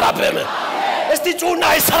አይሰራብህም እስቲ ጩና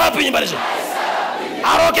አይሰራብኝ በልሽ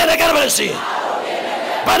አሮጌ ነገር በልሽ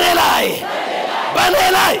በኔ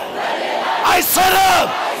ላይ አይሰራም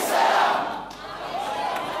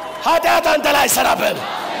ኃጢአት አንተ ላይ አይሰራብህም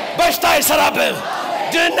በሽታ አይሰራብህም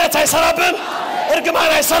ድህነት አይሰራብህም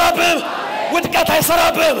እርግማን አይሰራብህም ውድቀት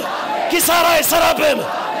አይሰራብህም ኪሳራ አይሰራብህም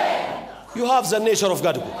you have the nature of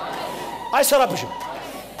God አይሰራብሽም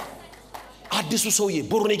አዲሱ ሰውዬ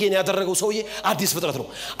ቦርኔጌን ያደረገው ሰውዬ አዲስ ፍጥረት ነው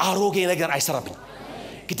አሮጌ ነገር አይሰራብኝ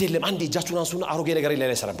ግዴለም አንዴ እጃችሁን አንሱና አሮጌ ነገር ላይ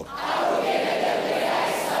አይሰራብኝ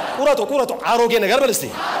ቁረጦ አሮጌ ነገር በልስቲ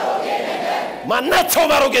ማናቸው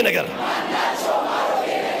አሮጌ ነገር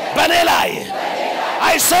በኔ ላይ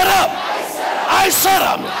አይሰራም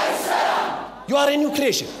you are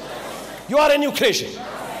a new creation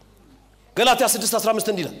ገላትያ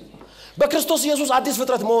 6:15 እንዲላል በክርስቶስ ኢየሱስ አዲስ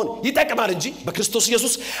ፍጥረት መሆን ይጠቅማል እንጂ በክርስቶስ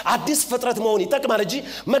ኢየሱስ አዲስ ፍጥረት መሆን ይጠቅማል እንጂ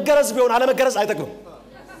መገረዝ ቢሆን አለ መገረዝ አይጠቅምም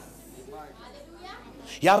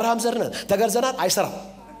ያብርሃም ዘር ነን ተገርዘናል አይሰራም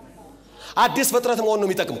አዲስ ፍጥረት መሆን ነው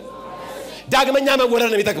የሚጠቅመው ዳግመኛ መወለድ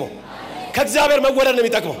ነው የሚጠቅመው ከእግዚአብሔር መወለድ ነው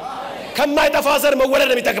የሚጠቅመው ከማይጠፋ ዘር መወለድ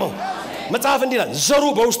ነው የሚጠቅመው መጽሐፍ እንዲላል ዘሩ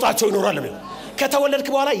በውስጣቸው ይኖራል ነው ከተወለድክ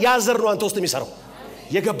በኋላ ያ ዘር ነው አንተ ውስጥ የሚሰራው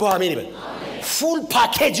የገባው አሜን ይበል ፉል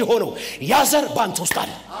ፓኬጅ ሆኖ ያ ዘር ባንተ ውስጥ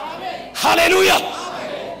አለ ሃሌሉያ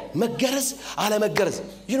መገረዝ አለ መገረዝ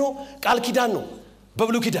ቃል ኪዳን ነው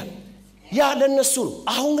በብሉይ ኪዳን ያ ለነሱ ነው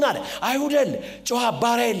አሁን ግን አለ አይሁድ የለ ጮሃ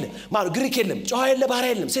ባሪያ የለ ማለት ግሪክ የለም ጮሃ የለ ባሪያ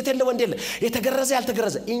የለም ሴት የለ ወንድ የለ የተገረዘ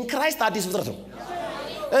ያልተገረዘ ኢን ክራይስት አዲስ ፍጥረት ነው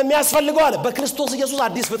የሚያስፈልገው አለ በክርስቶስ ኢየሱስ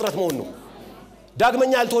አዲስ ፍጥረት መሆን ነው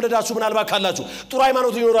ዳግመኛ ያልተወለዳችሁ ምናልባት ካላችሁ ጥሩ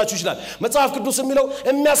ሃይማኖት ሊኖራችሁ ይችላል መጽሐፍ ቅዱስ የሚለው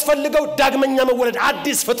የሚያስፈልገው ዳግመኛ መወለድ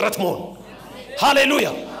አዲስ ፍጥረት መሆን ሃሌሉያ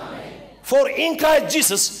for in Christ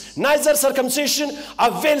Jesus neither circumcision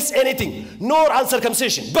avails anything nor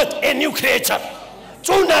uncircumcision but a new creature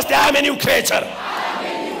I am a new creature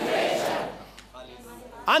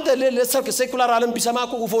and the secular ዓለም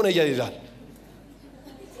ቢሰማኩ ኡፎ ነው ይላል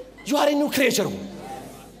you are a new creature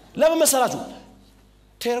ለምን መሰላችሁ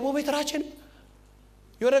ቴርሞሜትራችን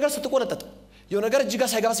የሆነ ነገር ስትቆነጠጥ የሆነ ነገር እጅጋ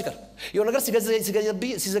ሳይገባ ሲቀር የሆነ ነገር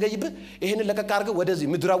ሲዘገይብህ ይሄንን ለቀቅ አድርገህ ወደዚህ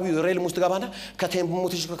ምድራዊ ሬልም ውስጥ ገባና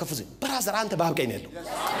ከቴርሞሜትር ከከፍዝ ብራዘር አንተ ባብቀኝ ነው ያለው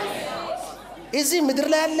እዚህ ምድር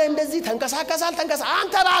ላይ ያለ እንደዚህ ተንቀሳቀሳል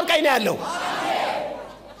አንተ ባብቀኝ ነው ያለው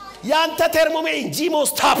ያንተ ቴርሞሜትር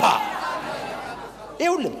ጂሞስታፓ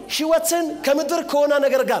ይሁን ህይወትን ከምድር ከሆነ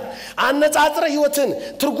ነገር ጋር አነጻጽረ ህይወትን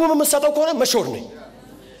ትርጉም መስጠው ከሆነ መሾር ነው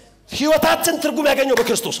ህይወታችን ትርጉም ያገኘው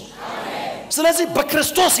በክርስቶስ ነው ስለዚህ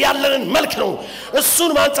በክርስቶስ ያለንን መልክ ነው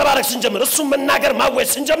እሱን ማንጸባረቅ ስንጀምር እሱን መናገር ማወጅ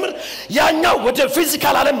ስንጀምር ያኛው ወደ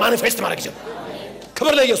ፊዚካል ዓለም ማኒፌስት ማድረግ ጀመረ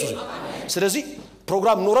ክብር ለኢየሱስ ስለዚህ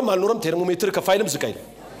ፕሮግራም ኖረም አልኖረም ቴርሞሜትር ከፋይልም ዝቃይ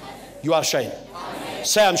you are shine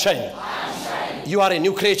say I'm shine you are a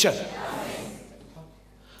new creature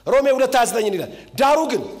ሮሜ 2:29 ይላል ዳሩ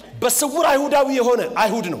ግን በስውር አይሁዳዊ የሆነ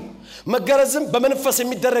አይሁድ ነው መገረዝም በመንፈስ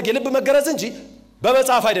የሚደረግ የልብ መገረዝ እንጂ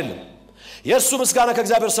በመጽሐፍ አይደለም የሱ ምስጋና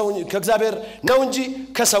ከእግዚአብሔር ነው እንጂ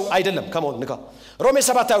ከሰው አይደለም ከመሆን ንካ ሮሜ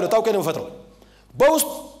 7:22 ታውቀው ነው ፈጥሮ በውስጥ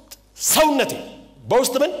ሰውነቴ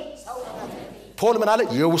በውስጥ ምን ፖል ምን አለ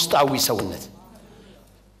የውስጣዊ ሰውነት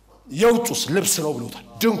የውጭስ ልብስ ነው ብሎታል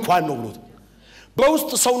ድንኳን ነው ብሎታል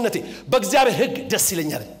በውስጥ ሰውነቴ በእግዚአብሔር ሕግ ደስ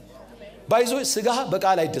ይለኛል ባይዞ ስጋ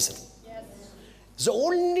በቃል አይደሰት the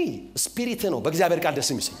only spirit ነው በእግዚአብሔር ቃል ደስ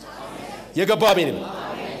የሚሰኝ የገባው አሜን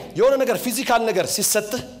የሆነ ነገር ፊዚካል ነገር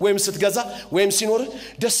ሲሰጥህ ወይም ስትገዛ ወይም ሲኖር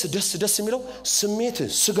ደስ የሚለው ስሜት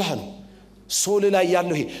ስጋ ነው ሶል ላይ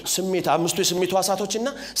ያለው ይሄ ስሜት አምስቱ የስሜቱ ዋሳቶችና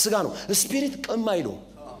ስጋ ነው ስፒሪት ቀማይ ነው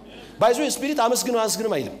ባይዞ ስፒሪት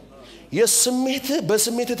አመስግንም አይልም የስሜት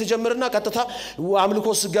በስሜት ተጀመረና ቀጥታ አምልኮ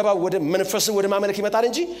ሲገባ ወደ መንፈስ ወደ ማመለክ ይመጣል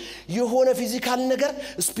እንጂ የሆነ ፊዚካል ነገር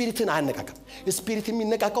ስፒሪትን አያነቃቃም ስፒሪት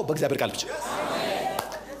የሚነቃቃው በእግዚአብሔር ቃል ብቻ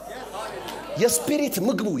የስፒሪት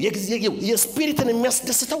ምግቡ የስፒሪትን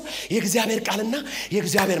የሚያስደስተው የእግዚአብሔር ቃልና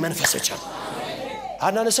የእግዚአብሔር መንፈስ ብቻ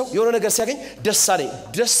አንዳንድ ሰው የሆነ ነገር ሲያገኝ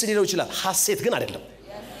ደስ ሊለው ይችላል ሐሴት ግን አይደለም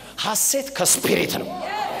ሐሴት ከስፒሪት ነው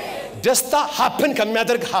ደስታ happen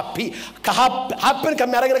ከሚያደርግ happen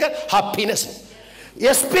ከሚያደርግ ነገር happiness ነው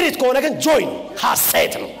የስፒሪት ከሆነ ግን joy ነው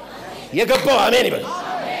ሐሴት ነው የገባው አሜን ይበል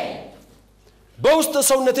በውስጥ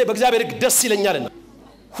ሰውነቴ በእግዚአብሔር ደስ ይለኛልና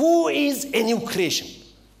who is a new creature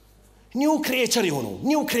የሆነው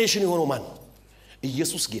new creation የሆነው ማን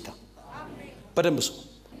ኢየሱስ ጌታ በደንብ ሰው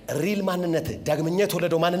ሪል ማንነት ዳግመኛ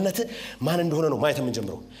የተወለደው ማንነት ማን እንደሆነ ነው ማየት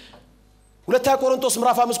የምንጀምረው ሁለተኛ ቆሮንቶስ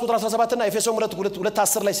ምዕራፍ 5 ቁጥር 17 እና ኤፌሶን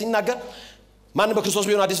 2:10 ላይ ሲናገር ማን በክርስቶስ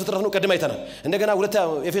ቢሆን አዲስ ፍጥረት ነው ቀድማ አይተናል እንደገና ሁለት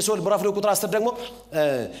ኤፌሶን ምዕራፍ 2 ቁጥር 10 ደግሞ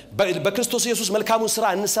በክርስቶስ ኢየሱስ መልካሙን ሥራ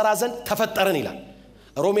እንሰራ ዘንድ ተፈጠረን ይላል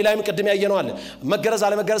ሮሜ ላይም ቀድማ ያየነው አለ መገረዝ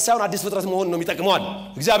አለ መገረዝ ሳይሆን አዲስ ፍጥረት መሆን ነው የሚጠቅመው አለ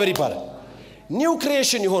እግዚአብሔር ይባላል ኒው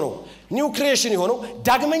ክሪኤሽን የሆነው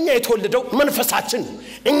ዳግመኛ የተወለደው መንፈሳችን ነው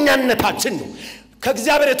እኛነታችን ነው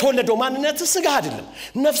ከእግዚአብሔር የተወለደው ማንነት ስጋ አይደለም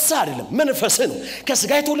ነፍስ አይደለም መንፈስ ነው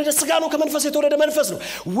ከስጋ የተወለደ ስጋ ነው ከመንፈስ የተወለደ መንፈስ ነው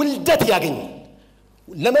ውልደት ያገኛል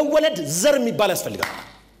ለመወለድ ዘር የሚባል ያስፈልጋል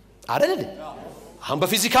አይደል አሁን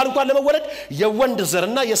በፊዚካል እንኳን ለመወለድ የወንድ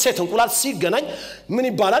ዘርና የሴት እንቁላል ሲገናኝ ምን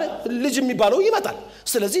ይባላል ልጅ የሚባለው ይመጣል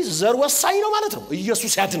ስለዚህ ዘር ወሳኝ ነው ማለት ነው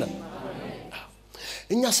ኢየሱስ ያድናል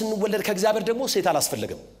እኛ ስንወለድ ከእግዚአብሔር ደግሞ ሴት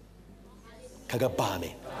አላስፈልግም ከገባህ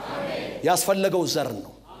አሜን ያስፈልገው ዘር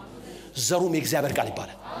ነው ዘሩም የእግዚአብሔር ቃል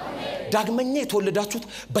ይባላል ዳግመኛ የተወለዳችሁት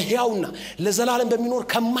በሕያውና ለዘላለም በሚኖር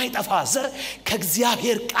ከማይጠፋ ዘር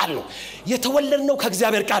ከእግዚአብሔር ቃል ነው የተወለድነው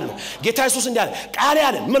ከእግዚአብሔር ቃል ነው ጌታ ኢየሱስ እንዲህ አለ ቃል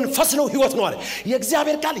ያለ መንፈስ ነው ሕይወት ነው አለ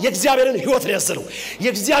የእግዚአብሔር ቃል የእግዚአብሔርን ሕይወት ነው ያዘለው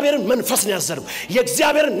የእግዚአብሔርን መንፈስ ነው ያዘለው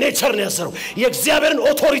የእግዚአብሔርን ኔቸር ነው ያዘለው የእግዚአብሔርን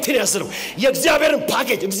ኦቶሪቲ ነው ያዘለው የእግዚአብሔርን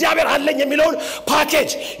ፓኬጅ እግዚአብሔር አለኝ የሚለውን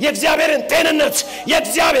ፓኬጅ የእግዚአብሔርን ጤንነት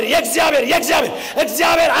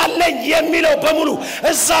እግዚአብሔር አለኝ የሚለው በሙሉ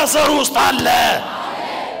እዛ ዘሩ ውስጥ አለ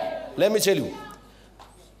Let me tell you.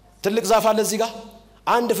 ትልቅ ዛፍ አለ እዚህ ጋር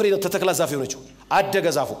አንድ ፍሬ ነው ተተክላ ዛፍ የሆነችው አደገ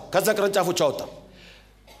ዛፉ ከዛ ቅርንጫፎች አወጣ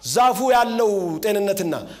ዛፉ ያለው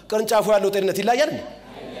ጤንነትና ቅርንጫፉ ያለው ጤንነት ይለያያል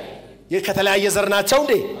ከተለያየ ዘር ናቸው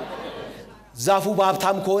እንዴ ዛፉ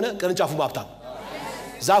በሀብታም ከሆነ ቅርንጫፉ በሀብታም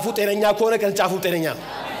ዛፉ ጤነኛ ከሆነ ቅርንጫፉ ጤነኛ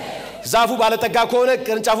ዛፉ ባለጠጋ ከሆነ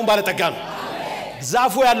ቅርንጫፉ ባለጠጋ ነው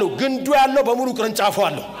ዛፉ ያለው ግንዱ ያለው በሙሉ ቅርንጫፉ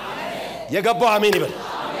አለው የገባው አሜን ይበል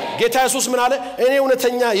ጌታ ኢየሱስ ምን አለ እኔ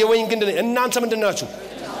እውነተኛ የወይን ግንድ ነኝ እናንተ ምንድናችሁ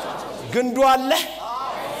ግንዱ አለ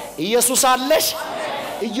ኢየሱስ አለሽ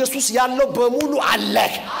ኢየሱስ ያለው በሙሉ አለ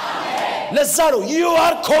ለዛ ነው you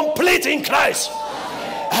are complete in Christ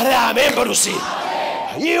አሜን በሉሲ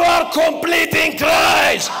you are complete in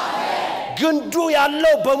Christ ግንዱ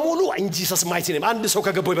ያለው በሙሉ in Jesus mighty name አንድ ሰው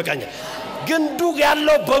ከገባው ይበቃኛል ግንዱ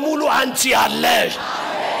ያለው በሙሉ አንቺ አለሽ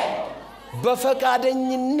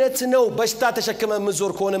በፈቃደኝነት ነው በሽታ ተሸክመ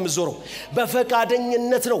ምዞር ከሆነ ምዞረው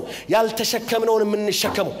በፈቃደኝነት ነው ያልተሸከምነውን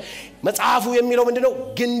የምንሸከመው መጽሐፉ የሚለው ምንድነው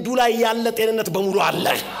ግንዱ ላይ ያለ ጤንነት በሙሉ አለ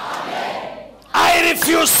I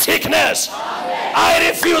refuse sickness I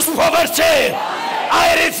refuse poverty I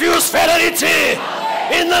refuse fatality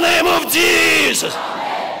in the name of Jesus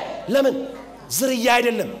ለምን ዝርያ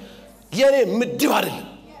አይደለም የኔ ምድብ አይደለም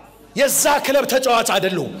የዛ ክለብ ተጫዋች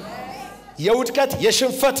አይደለም የውድቀት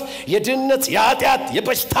የሽንፈት የድነት የኃጢአት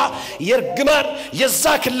የበሽታ የርግማን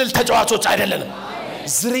የዛ ክልል ተጫዋቾች አይደለንም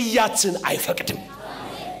ዝርያችን አይፈቅድም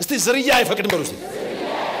እስቲ ዝርያ አይፈቅድም በሉት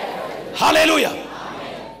ሃሌሉያ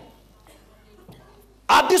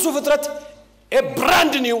አዲሱ ፍጥረት a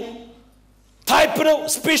brand new type ነው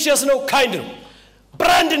species ነው kind ነው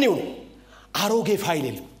brand new አሮጌ ፋይል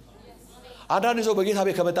የለም አንዳንድ ሰው በጌታ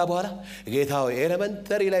ቤት ከመጣ በኋላ ጌታው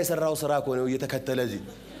ኤሌመንተሪ ላይ ሰራው ስራ ነው እየተከተለ እዚህ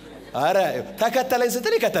አረ ተከተለኝ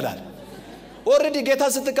ስትል ይከተላል ኦሬዲ ጌታ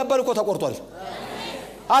ስትቀበል እኮ ተቆርጧል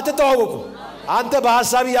አትተዋወቁ አንተ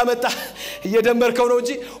በሐሳብ ያመጣ እየደመርከው ነው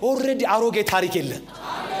እንጂ ኦሬዲ አሮጌ ታሪክ የለም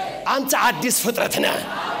አንተ አዲስ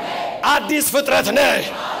ፍጥረት ነህ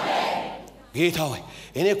ጌታ ሆይ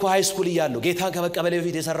እኔ እኮ ሃይ ስኩል እያለሁ ጌታን ከመቀበል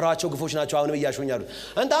በፊት የሰራዋቸው ግፎች ናቸው አሁን በያሾኛሉ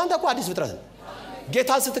አንተ እኮ አዲስ ፍጥረት ነህ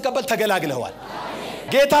ጌታን ስትቀበል ተገላግለዋል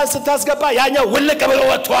ጌታን ስታስገባ ያኛው ውልቅ ብሎ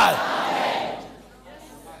ወጥቷል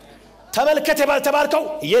ተመልከተ ባልተባርከው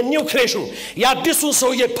የኒው ክሬሽን ያዲሱ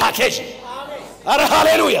ሰውዬ ፓኬጅ አረ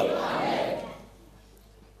ሃሌሉያ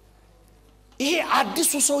ይሄ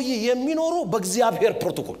አዲሱ ሰውዬ የሚኖረው በእግዚአብሔር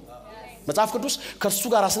ፕሮቶኮል መጽሐፍ ቅዱስ ከርሱ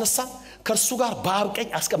ጋር አስነሳ ከርሱ ጋር በአብቀኝ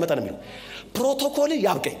አስቀመጠ ነው የሚለው ፕሮቶኮል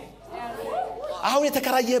ያብቀኝ አሁን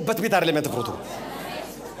የተከራየበት ቤት አይደለም ያንተ ፕሮቶኮል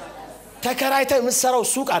ተከራይተ የምትሰራው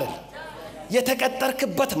ሱቅ አይደለም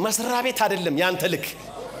የተቀጠርክበት መስሪያ ቤት አይደለም ያንተ ልክ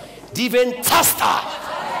ዲቬንታስታ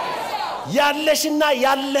ያለሽና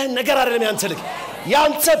ያለህ ነገር አይደለም ያንተ ልክ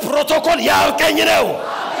ያንተ ፕሮቶኮል ያብቀኝ ነው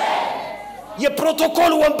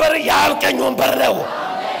የፕሮቶኮል ወንበር ያብቀኝ ወንበር ነው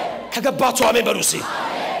ከገባችሁ አሜን በሉሲ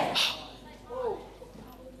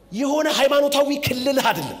የሆነ ሃይማኖታዊ ክልል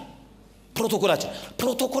አይደለም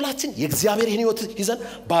ፕሮቶኮላችን የእግዚአብሔር ሕይወት ይዘን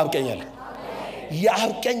ባብቀኛል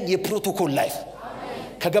ያብቀኝ የፕሮቶኮል ላይፍ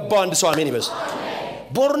ከገባው አንድ ሰው አሜን ይበዝ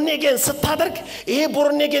ቦርኔጌን ስታደርግ ይሄ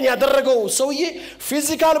ቦርኔጌን ያደረገው ሰውዬ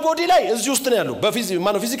ፊዚካል ቦዲ ላይ እዚህ ውስጥ ነው ያለው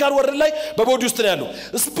ፊዚካል ወርድ ላይ በቦዲ ውስጥ ነው ያለው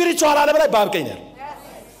ስፒሪቹዋል ዓለም ላይ ባብቀኛል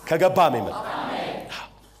ከገባ አሜን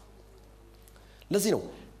ለዚህ ነው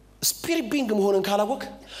ስፒሪት ቢንግ መሆንን ካላወቅ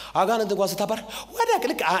አጋንንት እንኳን ስታባር ወደክ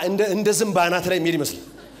ልክ እንደ ዝምባናት ላይ የሚል ይመስል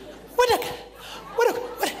ወደክ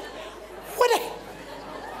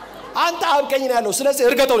አንተ አብቀኝ ነው ያለው ስለዚህ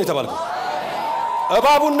እርገጠው ነው የተባለው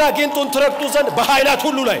እባቡና ጊንጡን ትረግጡ ዘንድ በኃይላት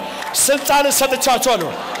ሁሉ ላይ ስልጣን ሰጥቻቸዋለሁ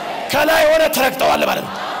ከላይ ሆነ ትረግጠዋል ማለት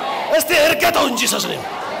ነው እስቲ እርገጠው እንጂ ሰስነኝ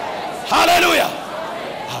ሃሌሉያ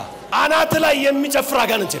አናት ላይ የሚጨፍር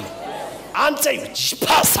አጋንንት የለም አንተ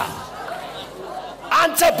ፓሳ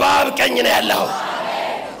አንተ ባብቀኝ ነው ያለው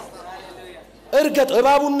እርገጥ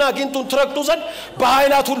እባቡና ጊንጡን ትረግጡ ዘንድ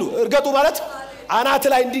በኃይላት ሁሉ እርገጡ ማለት አናት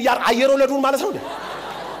ላይ እንዲ ያር አየር ወለዱን ማለት ነው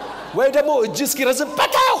ወይ ደግሞ እጅ እስኪረዝም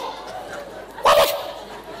በቃው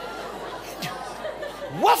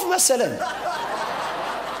ወፍ መሰለን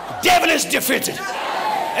devil is defeated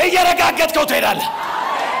እየረጋገጥከው ትሄዳለህ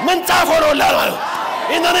ምን ጻፍ ሆኖልሃል ማለት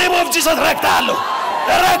in the name of Jesus ረግጣለሁ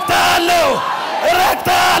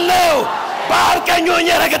ባርቀኞኝ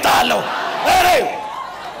ረግጣለሁ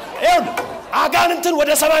ይሁን አጋንንትን ወደ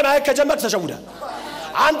ሰማይ ማየት ከጀመርክ ተሸውዳል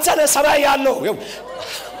አንተ ለሰማይ ያለው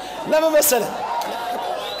ለምን መሰለ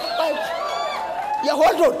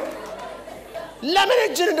የሆልዶን ለምን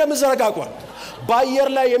እጅን እንደምዘረጋቋል ባየር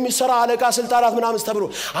ላይ የሚሰራ አለቃ ስልጣናት ምናምን ተብሎ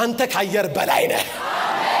አንተ ካየር በላይ ነህ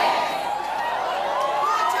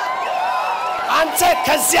አንተ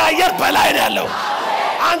ከዚህ አየር በላይ ነህ ያለው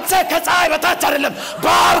አንተ ከፀሐይ በታች አይደለም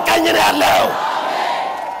ባርቀኝ ነው ያለው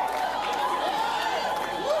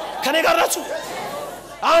ከኔ ጋር ናችሁ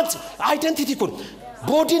አንተ አይደንቲቲ ኮን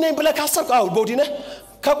ቦዲ ነኝ ብለህ ካሰብክ አው ቦዲ ነህ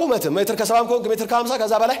ከቁመት ሜትር ከ70 ኮን ሜትር ከ50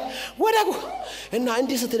 ከዛ በላይ ወደጉ እና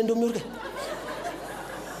እንዴ ስትል እንደሚወርገ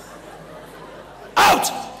out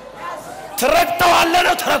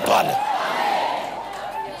ትረግጠዋል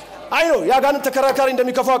አይ ነው ያጋንንት ተከራካሪ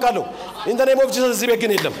እንደሚከፋው አቃለው in the name of Jesus እዚህ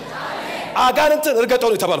በግን የለም አጋንንትን እርገጠው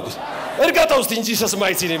ነው የተባልኩት እርገጠው እስቲ in Jesus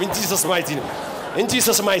mighty name in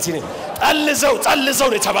Jesus mighty name ጠልዘው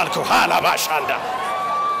ነው የተባልከው ሃላባሻንዳ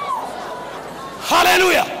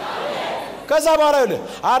ሃሌሉያ ከዛ በኋላ ይለ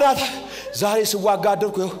አዳታ ዛሬ ስዋጋ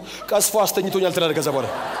አደርኩ ቀስፎ አስተኝቶኛል ተላለ ከዛ በኋላ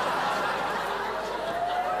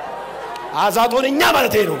አዛጦንኛ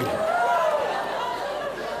ማለት ነው እንግዲህ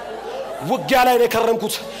ውጊያ ላይ ነው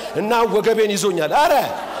ከረምኩት እና ወገቤን ይዞኛል አረ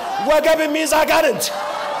ወገብ የሚይዝ አጋንንት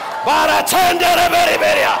ባራተንደረ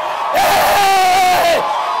በሪቤሪያ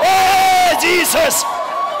ጂሰስ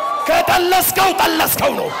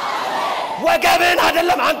ከተለስከው ነው ወገቤን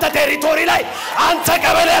አይደለም አንተ ቴሪቶሪ ላይ አንተ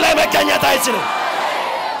ቀበሌ ላይ መገኘት አይችልም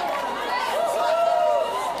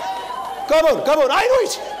come on I know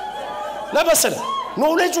it ለበሰለ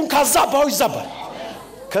ኖሌጁን ካዛባው ይዛባል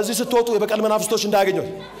ከዚህ ስትወጡ የበቀል መናፍስቶች እንዳያገኙ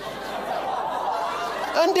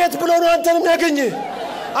እንዴት ብሎ ነው አንተን የሚያገኝ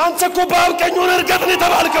አንተ እኮ ባብቀኙን እርገጥ ነው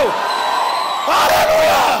ተባልከው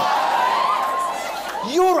ሃሌሉያ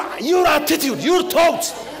your attitude your thoughts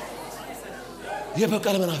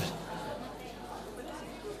የበቀል መናፍስት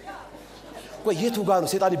ወይ የቱ ጋር ነው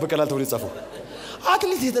ሰይጣን ይበቀላል ተብሎ የጻፈው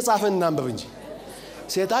አክሊት የተጻፈን እናንበብ እንጂ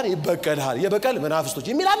ሰይጣን ይበቀልሃል የበቀል መናፍስቶች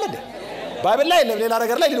የሚል አለ እንዴ ባይብል ላይ ሌላ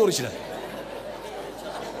ነገር ላይ ሊኖር ይችላል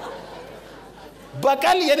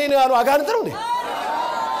በቀል የኔ ነው ያለው አጋንንት ነው እንዴ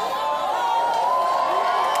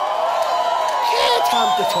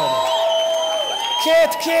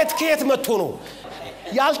ኬት መጥቶ ነው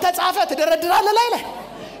ያልተጻፈ ተደረድራለ ላይ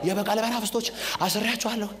የበቀል መናፍስቶች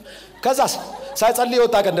አስሪያቸዋለሁ ከዛስ ሳይጸልይ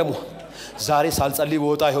ወጣ ቀን ደሞ ዛሬ ሳልጸልይ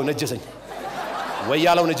ወጣ ይሆን ነጀሰኝ ወይ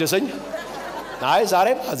ያለው ነጀሰኝ አይ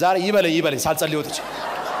ዛሬ ይበለኝ ሳልጸልይ ወጥቼ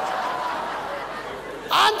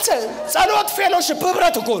አንተ ጸሎት ፌሎሺፕ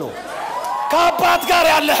ህብረት እኮ ነው ከአባት ጋር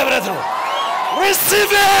ያለ ህብረት ነው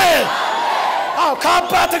receive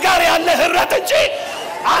ከአባት ጋር ያለ ህብረት እንጂ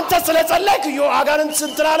አንተ ስለጸለይክ አጋንንት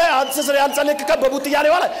እንትላለ አንተ ስለ ያልጸለይክ ከበቡት ይያለ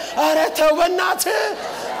ዋለ አረ ተው በእናትህ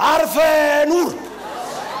አርፈ ኑር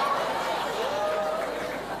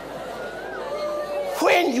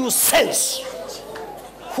when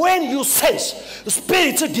you sense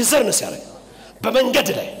spirit discerns ያለ በመንገድ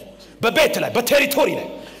ላይ በቤት ላይ በቴሪቶሪ ላይ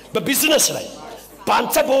በቢዝነስ ላይ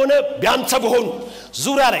ባንተ በሆኑ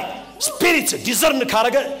ዙሪያ ላይ ስፒሪት ዲዘርን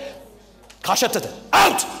ካረገ ካሸተተ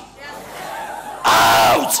out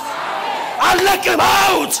አለቅም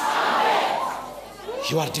out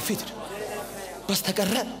you are defeated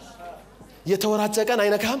በስተቀረ የተወራጨቀን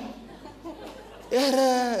አይነካም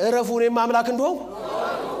እረፉኔ ማምላክ እንደሆነ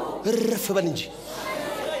እረፍ በል እንጂ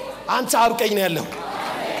አንተ አብቀኝ ነው ያለው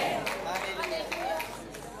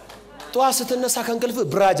ጧት ስትነሳ ከንቅልፍ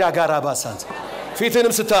ብራጃ ጋራ ባሳንት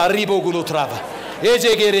ፊትንም ስታሪቦ ጉሎ ትራባ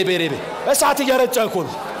ኤጄጌሬ ቤሬቤ እሳት እየረጨኩ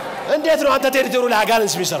ነው እንዴት ነው አንተ ቴሪቶሪ ላይ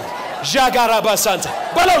አጋንንት የሚሰራ ጃጋራ ባሳንት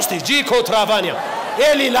በለውስቲ ጂኮ ትራቫኒያ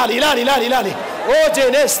ኤሊላሊ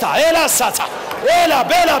ኦጄኔስታ ኤላሳታ ኤላ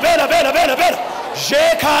ቤላ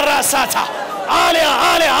ጄካራ ሳታ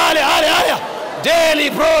አሊያ ዴሊ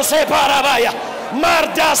ብሮሴ ፓራባያ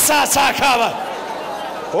ማርዳሳ ሳካባ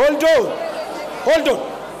hold on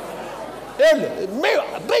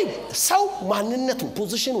በይ ሰው ማንነቱን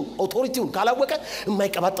ፖዚሽኑን ኦቶሪቲውን ካላወቀ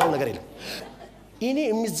የማይቀባጣው ነገር የለም እኔ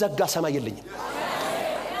የሚዘጋ ሰማይ የለኝም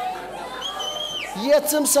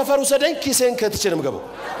የትም ሰፈሩ ሰደኝ ኪሴን ከትችልም ገባው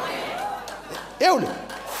ይኸውልህ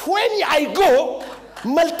when I go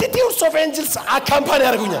multitudes of angels accompany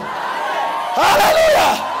ያርጉኛል ሃሌሉያ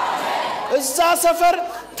እዛ ሰፈር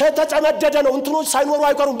ተጨመደደ ነው እንትኖች ሳይኖሩ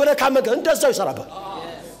አይቀሩም በለካመገ እንደዛው ይሰራባል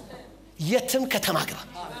የትም ከተማ ገባ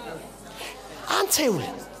አንተ ይውል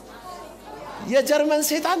የጀርመን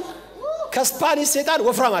ሰይጣን ከስፓኒሽ ሰይጣን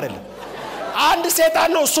ወፍራም አይደለም አንድ ሰይጣን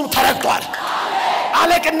ነው እሱም ተረግጧል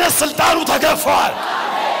አለቅነት ስልጣኑ ተገፏል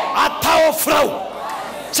አታወፍረው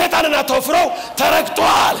ሰይጣንን አታወፍረው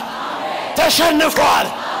ተረግጧል ተሸንፏል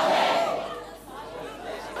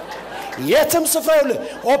የትም ስፍራው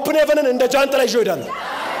ኦፕን ሄቨንን እንደ ጃንጥላ ይዞ ይሄዳል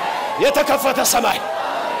የተከፈተ ሰማይ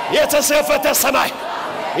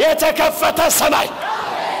የተከፈተ ሰማይ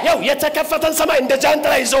ያው የተከፈተን ሰማይ እንደ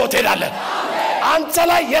ጃንጥላ ይዞ ይሄዳል አንተ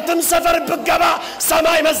ላይ የትም ሰፈር ብገባ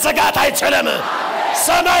ሰማይ መዘጋት አይችልም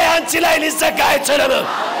ሰማይ አንቺ ላይ ሊዘጋ አይችልም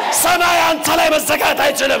ሰማይ አንተ ላይ መዘጋት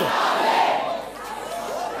አይችልም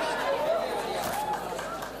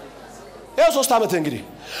ያው 3 አመት እንግዲህ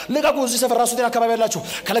ለጋጉ እዚህ ሰፈር ራሱ ጤና አካባቢ ያላችሁ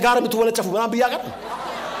ከለጋር የምትወለጨፉ ምናምን ብያቀር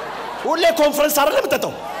ሁሌ ኮንፈረንስ አይደለም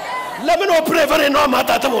ተጠው ለምን ኦፕን ሄቨን ነው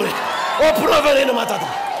ማጣጣም ሆነ ኦፕን ሄቨን ነው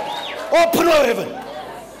ማጣጣም ኦፕን ሄቨን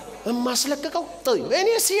እማስለቀቀው እኔ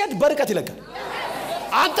ሲሄድ በርቀት ይለቀቅ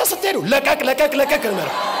አንተ ስትሄዱ ለቀቅ ነው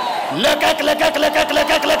ለቀቅ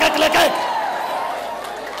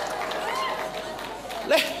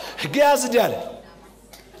ለጋዝ ዲያለ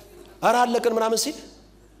አራለቀን ምናምን ሲል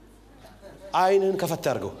አይንን ከፈት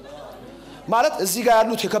ያርገው ማለት እዚህ ጋር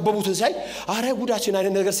ያሉት የከበቡትን ሳይ አረ ጉዳችን አይነ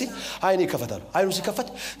ነገር ሲል አይኔ ይከፈታል አይኑ ሲከፈት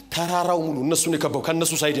ተራራው ሙሉ እነሱን የከበው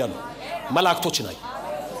ከነሱ ሳይድ ያሉ መላእክቶችን አይ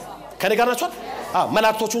ከኔ ጋር ናቸው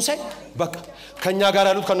መላእክቶቹን ሳይ በቃ ከኛ ጋር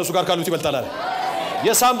ያሉት ከነሱ ጋር ካሉት ይበልጣል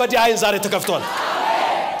የሳምበዲ አይን ዛሬ ተከፍቷል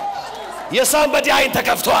የሳምበዲ አይን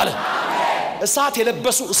ተከፍቷል እሳት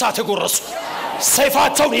የለበሱ እሳት የጎረሱ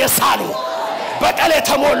ሰይፋቸውን የሳሉ በቀለ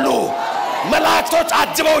ተሞሉ መላእክቶች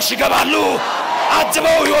አጅበው ይገባሉ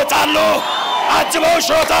አጅበው ይወጣሉ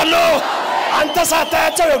አንተ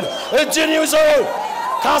ሳታያቸው እጅን ይዘው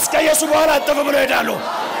ካስቀየሱ በኋላ አጥፍ ብለው ይሄዳሉ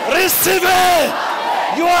receive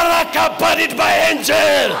you are accompanied by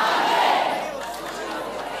angel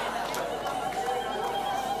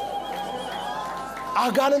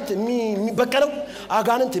አጋንንት የሚበቀለው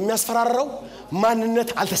አጋንንት የሚያስፈራራው ማንነት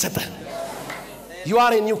አልተሰጠህ you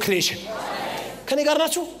are a new creation ከኔ ጋር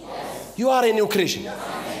ናችሁ you are a new creation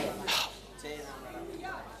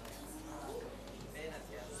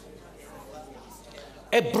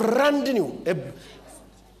a brand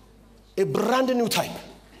new type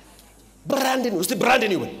brand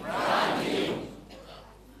new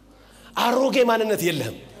አሮጌ ማንነት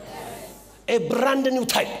የለህም a brand new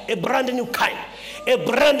type a brand new kind a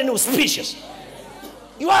brand new species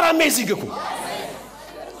you are amazing እኮ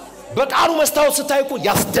በቃሉ መስታወት ስታይቁ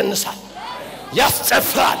ያስደንሳል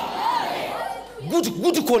ያስጨፍራል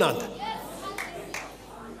ጉድ እኮ ነው አንተ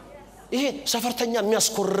ይሄ ሰፈርተኛ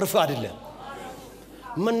የሚያስቆርፍ አይደለም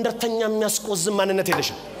መንደርተኛ የሚያስቆዝም ማንነት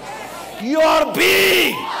የለሽም you are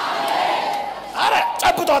big አረ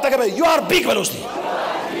ጨብጦ አጠገበ you are big በለውስቲ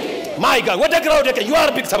my god ወደ ግራው ደቀ you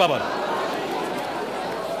are big ተባባሉ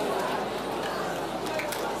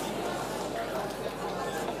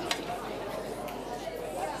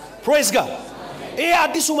praise god ይሄ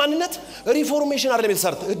አዲሱ ማንነት ሪፎርሜሽን አይደለም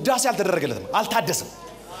የተሰራው እዳሴ አልተደረገለትም አልታደሰም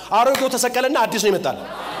አሮጌው ተሰቀለና አዲስ ነው ይመጣል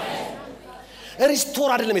ሪስቶር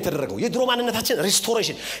አይደለም የተደረገው የድሮ ማንነታችን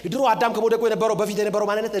ሪስቶሬሽን የድሮ አዳም ከመውደቁ የነበረው በፊት የነበረው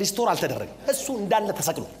ማንነት ሪስቶር አልተደረገም እሱ እንዳለ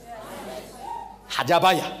ተሰቅሎ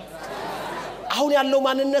ሐጃባያ አሁን ያለው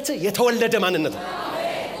ማንነት የተወለደ ማንነት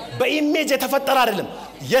በኢሜጅ የተፈጠረ አይደለም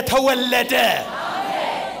የተወለደ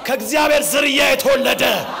ከእግዚአብሔር ዝርያ የተወለደ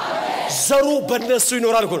ዘሩ በእነሱ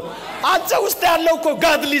ይኖራል እኮ አንተ ውስጥ ያለው እኮ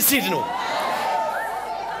ጋድሊ ሲድ ነው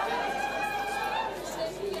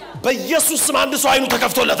በኢየሱስ ስም አንድ ሰው አይኑ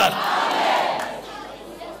ተከፍቶለታል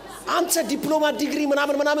አንተ ዲፕሎማ ዲግሪ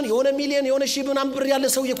ምናምን የሆነ ሚሊዮን የሆነ ሺህ ምናምን ብር ያለ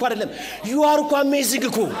ሰው እኮ አይደለም you are እኮ amazing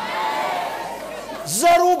እኮ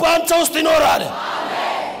ዘሩ ባንተ ውስጥ ይኖራል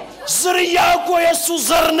ዝርያ እኮ የሱ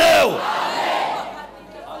ዘር ነው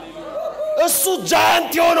እሱ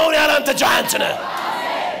ጃንት የሆነው ያላንተ ጃንት ነው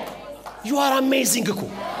you are amazing እኮ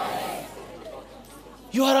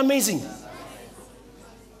you are amazing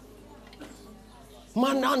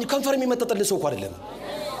ማን ኮንፈርም የሚመጣጥልህ ሰው እኮ አይደለም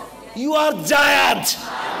you are giant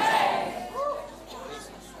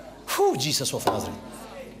who Jesus of Nazareth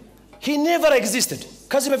he never existed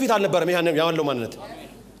ከዚህ በፊት አልነበረም ያለው ማንነት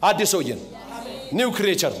አዲስ ሰውዬ ነው ኒው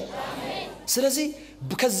ክሬቸር ስለዚህ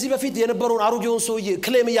ከዚህ በፊት የነበረውን አሮጌውን ሰውዬ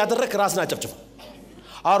ክሌም ያደረክ ራስና ጨፍጭፍ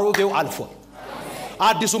አሮጌው አልፏል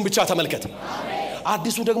አዲሱን ብቻ ተመልከት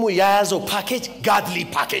አዲሱ ደግሞ ያያዘው ፓኬጅ ጋድሊ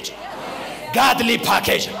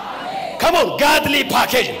ፓኬጅ come on ጋድሊ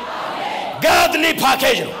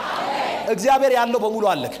ፓኬጅ ነው እግዚአብሔር ያለው በሙሉ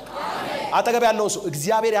አለክ አጠገብ ያለው ሰው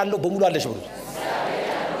እግዚአብሔር ያለው በሙሉ አለሽ ብሎ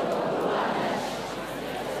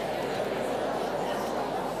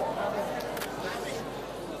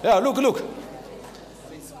ያ look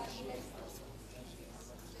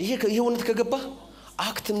ይሄ እውነት ከገባ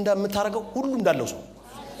አክት እንደምታረገው ሁሉ እንዳለው ሰው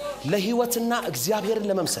ለህይወትና እግዚአብሔርን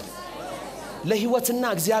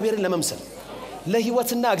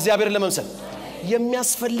ለመምሰል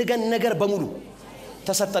የሚያስፈልገን ነገር በሙሉ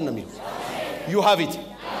ተሰጠን ነው የሚለው you have it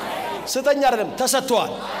ስተኛ አይደለም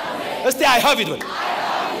ተሰጥቷል እስቲ I have it በል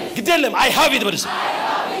ግዴለም I have it በል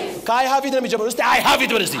ከI have it ነው የሚጀምረው እስቲ I have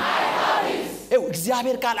it በል እስቲ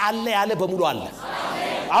እግዚአብሔር ቃል አለ ያለ በሙሉ አለ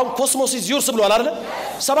አሁን ኮስሞስ is yours ብሏል አይደል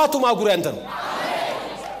ሰባቱ ማጉሩ ያንተ ነው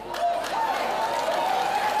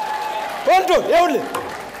ወልዶ ይውል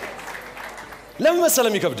ለምን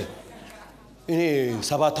መሰለም ይከብድ እኔ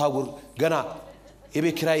ሰባት አጉር ገና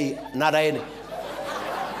የቤት ኪራይ ናዳዬን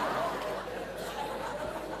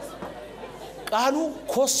ቃሉ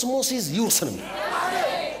ኮስሞስ is yours ነው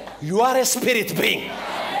you are a spirit being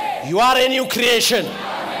you are a new creation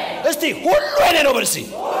እስቲ ሁሉ እኔ ነው በርሲ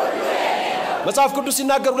መጽሐፍ ቅዱስ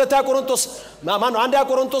ሲናገር 2 ቆሮንቶስ ማን 1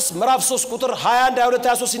 ቆሮንቶስ ምዕራፍ 3 ቁጥር 21 22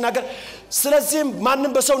 23 ሲናገር ስለዚህ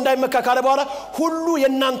ማንንም በሰው እንዳይመካ ካለ በኋላ ሁሉ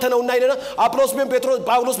የናንተ ነውና ይለና አጵሎስ ቢሆን ጴጥሮስ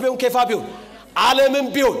ጳውሎስ ቢሆን ኬፋ ቢሆን ዓለምም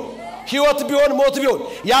ቢሆን ሕይወት ቢሆን ሞት ቢሆን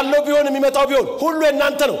ያለው ቢሆን የሚመጣው ቢሆን ሁሉ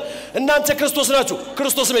የናንተ ነው እናንተ ክርስቶስ ናችሁ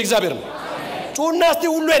ክርስቶስም እግዚአብሔር ነው ጩና እስቲ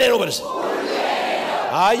ሁሉ እኔ ነው በርሲ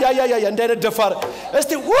አያ እንደነ ደፋር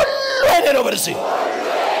እስቲ ሁሉ እኔ ነው በርሲ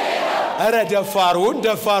አረ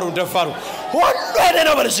ደፋሩን ሁሉ እኔ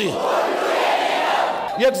ነው በርሲ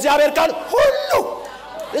የእግዚአብሔር ቃል ሁሉ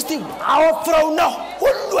እስቲ አወፍረውና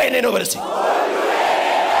ሁሉ እኔ ነው በርሲ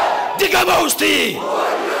ድገመው እስቲ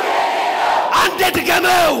አንተ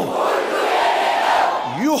ድገመው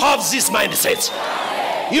you have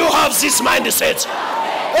this mindset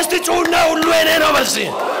እስቲ ጩና ሁሉ እኔ ነው በርሲ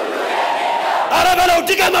አረ በለው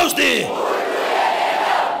ድገመው እስቲ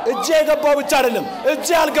እጄ የገባው ብቻ አይደለም እጄ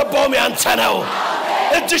ያልገባውም ያንተ ነው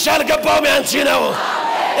እጅሽ ያልገባውም ያንቺ ነው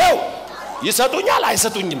ይው ይሰጡኛል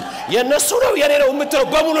አይሰጡኝም የነሱ ነው የኔ ነው የምትለው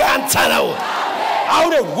በሙሉ ያንተ ነው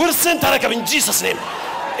አሁን ውርስን ተረከብ እንጂ Jesus name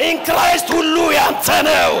in Christ ሁሉ ያንተ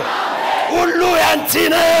ነው ሁሉ ያንቺ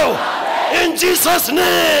ነው in Jesus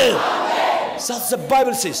name that's the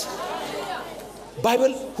Bible says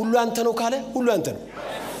Bible ሁሉ ያንተ ነው ካለ ሁሉ ያንተ ነው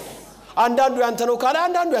አንዳንዱ ያንተ ነው ካለ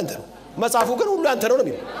አንዳንዱ ያንተ ነው መጽሐፉ ግን ሁሉ ያንተ ነው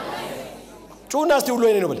የሚለው ጩና እስቲ ሁሉ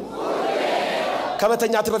እኔ ነው በል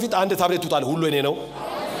ከመተኛት በፊት አንድ ታብሌት ውጣል ሁሉ እኔ ነው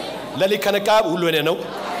ለሊት ከነቃብ ሁሉ እኔ ነው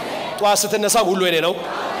ጧት ስትነሳ ሁሉ እኔ ነው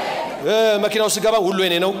መኪናው ሲገባ ሁሉ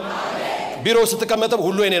እኔ ነው ቢሮ ስትቀመጥ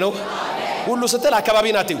ሁሉ እኔ ነው ሁሉ ስትል አካባቢ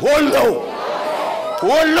ናት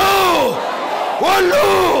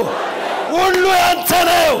ሁሉ ያንተ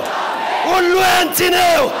ነው ሁሉ ያንቺ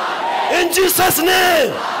ነው in Jesus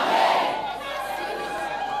name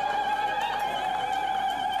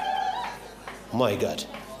my God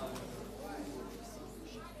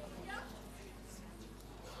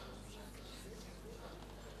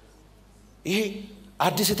ይሄ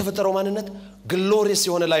አዲስ የተፈጠረው ማንነት ግሎሪየስ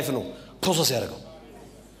የሆነ ላይፍ ነው ፕሮሰስ ያደርገው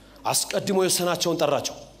አስቀድሞ የሰናቸውን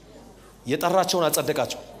ጠራቸው የጠራቸውን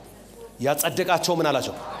አጸደቃቸው ያጸደቃቸው ምን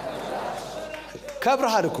አላቸው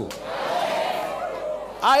ከብርሃን እኮ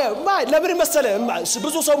አይ ማይ ለምን መሰለ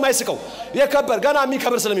ብዙ ሰው ማይስቀው የከበር ገና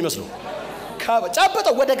የሚከብር ስለሚመስለው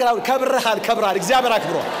ጫበጠው ወደ ግራው ከብርሃን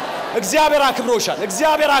እግዚአብሔር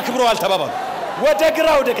አክብሮሻል ተባባሉ ወደ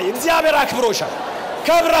ግራው ወደ ቀኝ እግዚአብሔር አክብሮሻል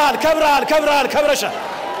ከብርሃን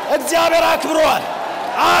እግዚአብሔር አክብሮሃል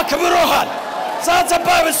That's the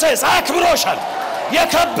Bible says አክብሮሻል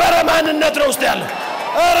የከበረ ማንነት ነው ውስጥ ያለው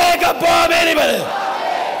አረ ገባው አሜን ይበል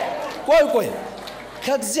ቆይ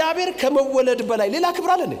ከእግዚአብሔር ከመወለድ በላይ ሌላ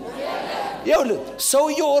ክብር አለ ነው ይኸውልህ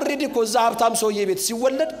ሰውየው ኦሬዲ እኮ እዛ ሀብታም ሰውዬ ቤት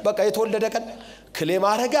ሲወለድ በቃ የተወለደ ቀን ክሌም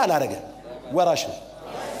አረገ አላረገ ወራሽ ነው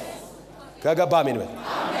ከገባ አሜን በል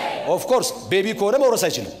ኦፍ ኮርስ ቤቢ ከሆነ መውረስ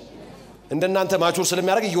አይችልም እንደናንተ ማቹር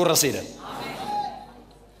ስለሚያደርግ ይወረስ ይላል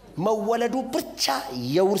መወለዱ ብቻ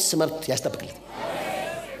የውርስ መብት ያስጠብቅልህ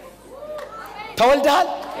ተወልደሃል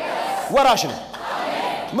ወራሽ ነው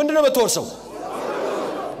ምንድነው የምትወርሰው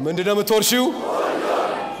ምንድነው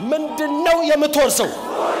የምትወርሰው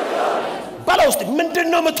ባላውስጥ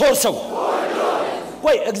ምንድነው የምትወርሰው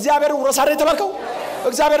ወይ እግዚአብሔርን ወረሳደ ተባልከው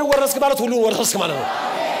እግዚአብሔርን ወረስክ ማለት ሁሉን ወረስክ ማለት ነው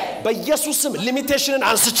በኢየሱስም ሊሚቴሽንን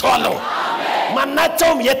አንስቻለሁ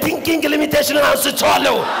ማናቸውም የቲንኪንግ ሊሚቴሽንን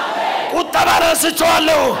አንስቻለሁ ቁጠባን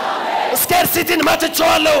አንስቻለሁ ስኬርሲቲን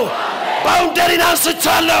መትቻለሁ ባውንደሪን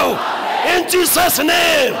አንስቻለሁ in Jesus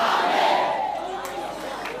name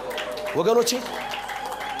ወገኖቼ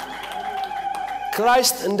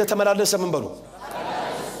ክራይስት እንደተመላለሰ ምን በሉ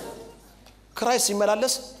ክራይስት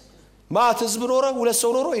ይመላለስ ማት ህዝብ ኖረ ሁለት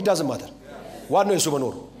ሰው ኖሮ ይዳዝ ማተር ዋናው የሱ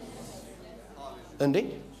መኖር እንዴ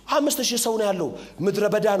 5000 ሰው ነው ያለው ምድረ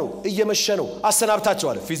በዳ ነው እየመሸ ነው አሰናብታቸው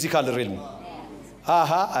አለ ፊዚካል ሪልም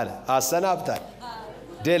አሃ አለ አሰናብታል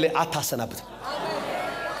ደለ አታሰናብት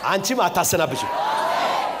አንቺም አታሰናብችም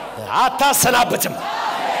አታሰናብትም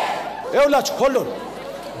ይኸውላችሁ ሆሎን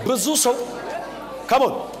ብዙ ሰው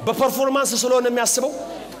ካሞን በፐርፎርማንስ ስለሆነ የሚያስበው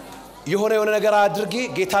የሆነ ነገር አድርጌ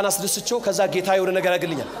ጌታን አስደስቸው ከዛ ጌታ የሆነ ነገር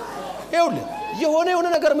ያገልኛል ይኸውልህ የሆነ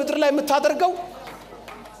ነገር ምድር ላይ የምታደርገው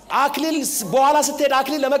አክሊል በኋላ ስትሄድ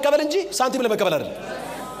አክሊል ለመቀበል እንጂ ሳንቲም ለመቀበል አይደለም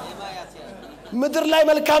ምድር ላይ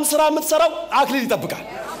መልካም ስራ የምትሰራው አክሊል ይጠብቃል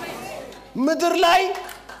ምድር ላይ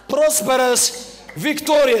ፕሮስፐረስ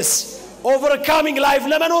ቪክቶሪየስ ኦቨርካሚንግ ላይፍ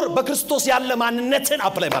ለመኖር በክርስቶስ ያለ ማንነትን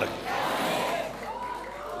አፕላይ ማድረግ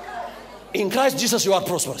in Christ Jesus you are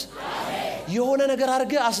prosperous የሆነ ነገር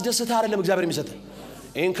አድርገህ አስደስታ አይደለም እግዚአብሔር የሚሰጠው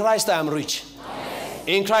in Christ I am rich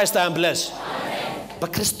in Christ I am blessed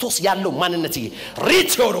በክርስቶስ ያለው ማንነት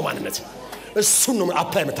ሪች የሆነው ማንነት እሱን ነው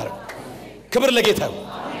አፕላይ መታረግ ክብር ለጌታ ይሁን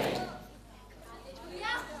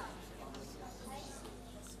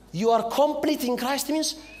you are complete in Christ means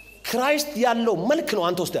Christ ያለው መልክ ነው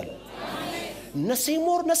አንተ ውስጥ ያለው nothing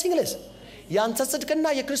more nothing less ያንተ ጽድቅና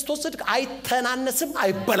የክርስቶስ ጽድቅ አይተናነስም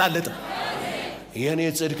አይበላለጥም የኔ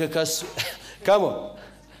ጽድቅ ከስ come on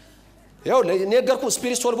ያው ለነገርኩ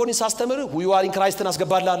ስፒሪቹዋል ቦዲ ሳስተምር we are in Christ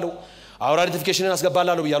አስገባላለሁ አውራ አይደንቲፊኬሽንን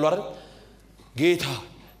አስገባላለሁ ብያለሁ አይደል ጌታ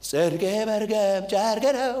ጽድቄ በርገም ጫርገ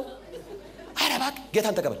ነው አረባክ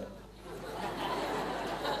ጌታን ተቀበል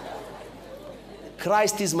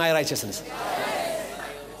Christ is my righteousness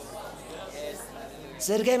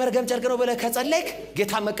ጽድቄ በርገም ጫርገ ነው ብለህ ከጸለይክ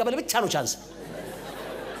ጌታን መቀበል ብቻ ነው ቻንስ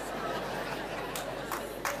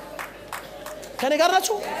ከኔ ጋር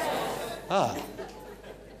ናችሁ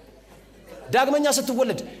ዳግመኛ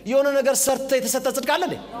ስትወለድ የሆነ ነገር ሰርተ የተሰጠ ጽድቅ አለ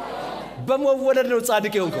እንዴ በመወለድ ነው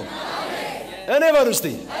ጻድቅ የሆንከው እኔ ባሉስቲ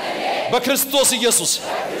በክርስቶስ ኢየሱስ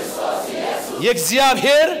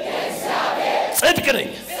የእግዚአብሔር ጽድቅ ነኝ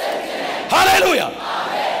ሃሌሉያ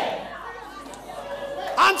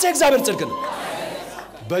አንተ እግዚአብሔር ጽድቅ ነህ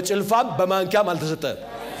በጭልፋም በማንኪያም አልተሰጠም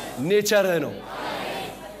ኔቸርህ ነው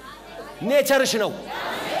ኔቸርሽ ነው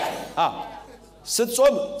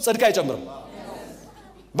ስትጾም ጽድቅ አይጨምርም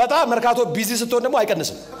በጣም መርካቶ ቢዚ ስትሆን ደግሞ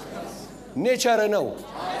አይቀንስም ኔቸር ነው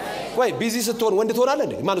ወይ ቢዚ ስትሆን ወንድ ትሆናለህ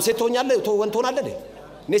እንዴ ማነው ሴት ትሆኛለህ ወንድ ትሆናለህ እንዴ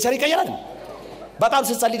ኔቸር ይቀየራል በጣም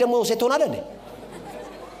ስትጸልይ ደግሞ ሴት ትሆናለህ እንዴ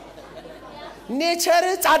ኔቸር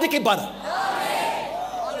ጻድቅ ይባላል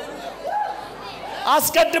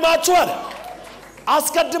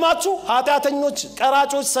አስቀድማችሁ ኃጢአተኞች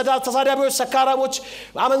ቀራጮች ተሳዳቢዎች ሰካራሞች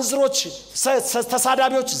አመንዝሮች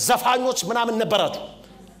ተሳዳቢዎች ዘፋኞች ምናምን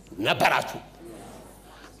ነበራችሁ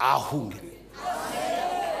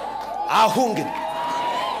አሁን ግን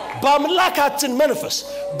በአምላካችን መንፈስ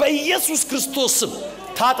በኢየሱስ ክርስቶስ ስም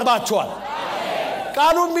ታጥባችኋል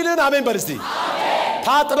ቃሉ ሚልን አሜን በርስቲ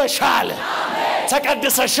ታጥበሻል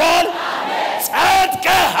ተቀድሰሻል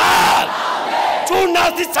ጸድቀሃል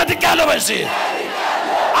ጩናት ጸድቃለሁ በዚህ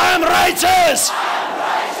I am righteous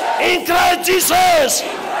in Christ Jesus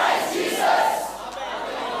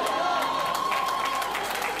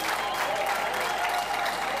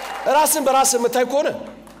ራስን በራስ መታይ ከሆነ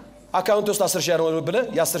አካውንት ውስጥ 10,000 ነው ብለ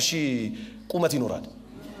የ10,000 ቁመት ይኖራል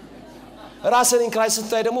ራስን in Christ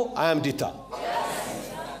ስታይ ደግሞ I am dita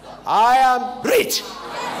I am rich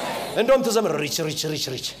እንደውም ተዘምር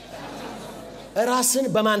rich ራስን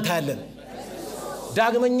በማን ታያለን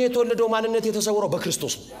ዳግመኛ የተወለደው ማንነት የተሰወረው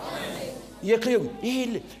በክርስቶስ ነው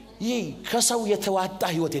ይሄ ከሰው የተዋጣ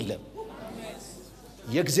ህይወት የለም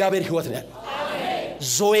የእግዚአብሔር ህይወት ነው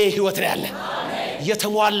ዞዬ ህይወት ነው ያለ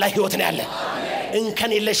የተሟላ ህይወት ነው ያለ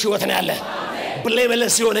እንከን የለሽ ህይወት ነው ያለ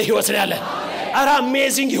ብሌመለስ የሆነ ህይወት ነው ያለ አራ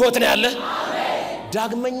አሜዚንግ ህይወት ነው ያለ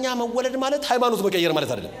ዳግመኛ መወለድ ማለት ሃይማኖት መቀየር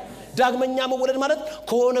ማለት አይደለም ዳግመኛ መወለድ ማለት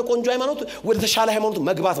ከሆነ ቆንጆ ሃይማኖት ወደ ተሻለ ሃይማኖት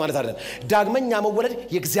መግባት ማለት አይደለም ዳግመኛ መወለድ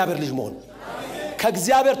የእግዚአብሔር ልጅ መሆን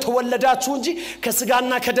ከእግዚአብሔር ተወለዳችሁ እንጂ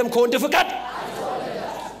ከስጋና ከደም ከወንድ ፍቃድ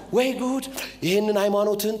ወይ ጉድ ይሄንን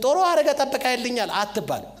ሃይማኖትን ጦሮ አረጋ ተጠቃይልኛል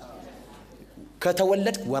አትባል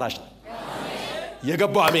ከተወለድ ወራሽ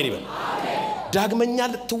የገባው አሜን ይበል ዳግመኛ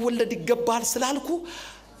ልትወለድ ይገባል ስላልኩ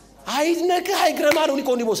አይነገ አይግረማ ነው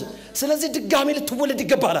ኒቆዲሞስ ስለዚህ ድጋሜ ልትወለድ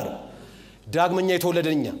ይገባል አለ ዳግመኛ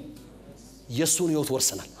የተወለደኛ የሱን ህይወት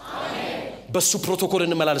ወርሰናል አሜን በሱ ፕሮቶኮል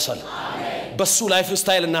እንመላለሳለን አሜን በሱ ላይፍ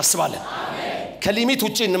ስታይል እናስባለን አሜን ከሊሚት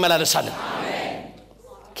ውጪ እንመላለሳለን አሜን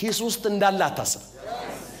ኪስ ውስጥ እንዳለ አታስብ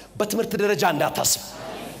በትምህርት ደረጃ እንዳታስብ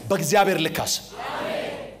በእግዚአብሔር ልካስ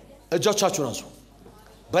አሜን እጆቻችሁን አንሱ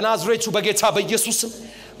በናዝሬቱ በጌታ በኢየሱስ ስም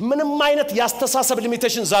ምንም አይነት ያስተሳሰብ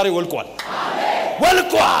ሊሚቴሽን ዛሬ ወልቋል አሜን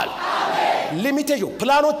ወልቋል ሊሚቴዩ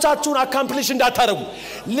ፕላኖቻችሁን አካምፕሊሽ እንዳታረጉ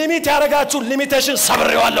ሊሚት ያረጋችሁ ሊሚቴሽን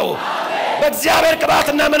ሰብሬዋለሁ አሜን በእግዚአብሔር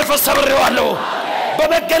ቅባትና መንፈስ ሰብሬዋለሁ አሜን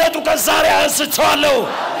በመገለጡ ከዛሬ አንስቼዋለሁ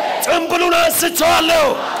አሜን ጭምብሉን አንስቼዋለሁ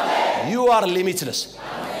አሜን you are limitless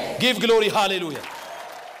give glory hallelujah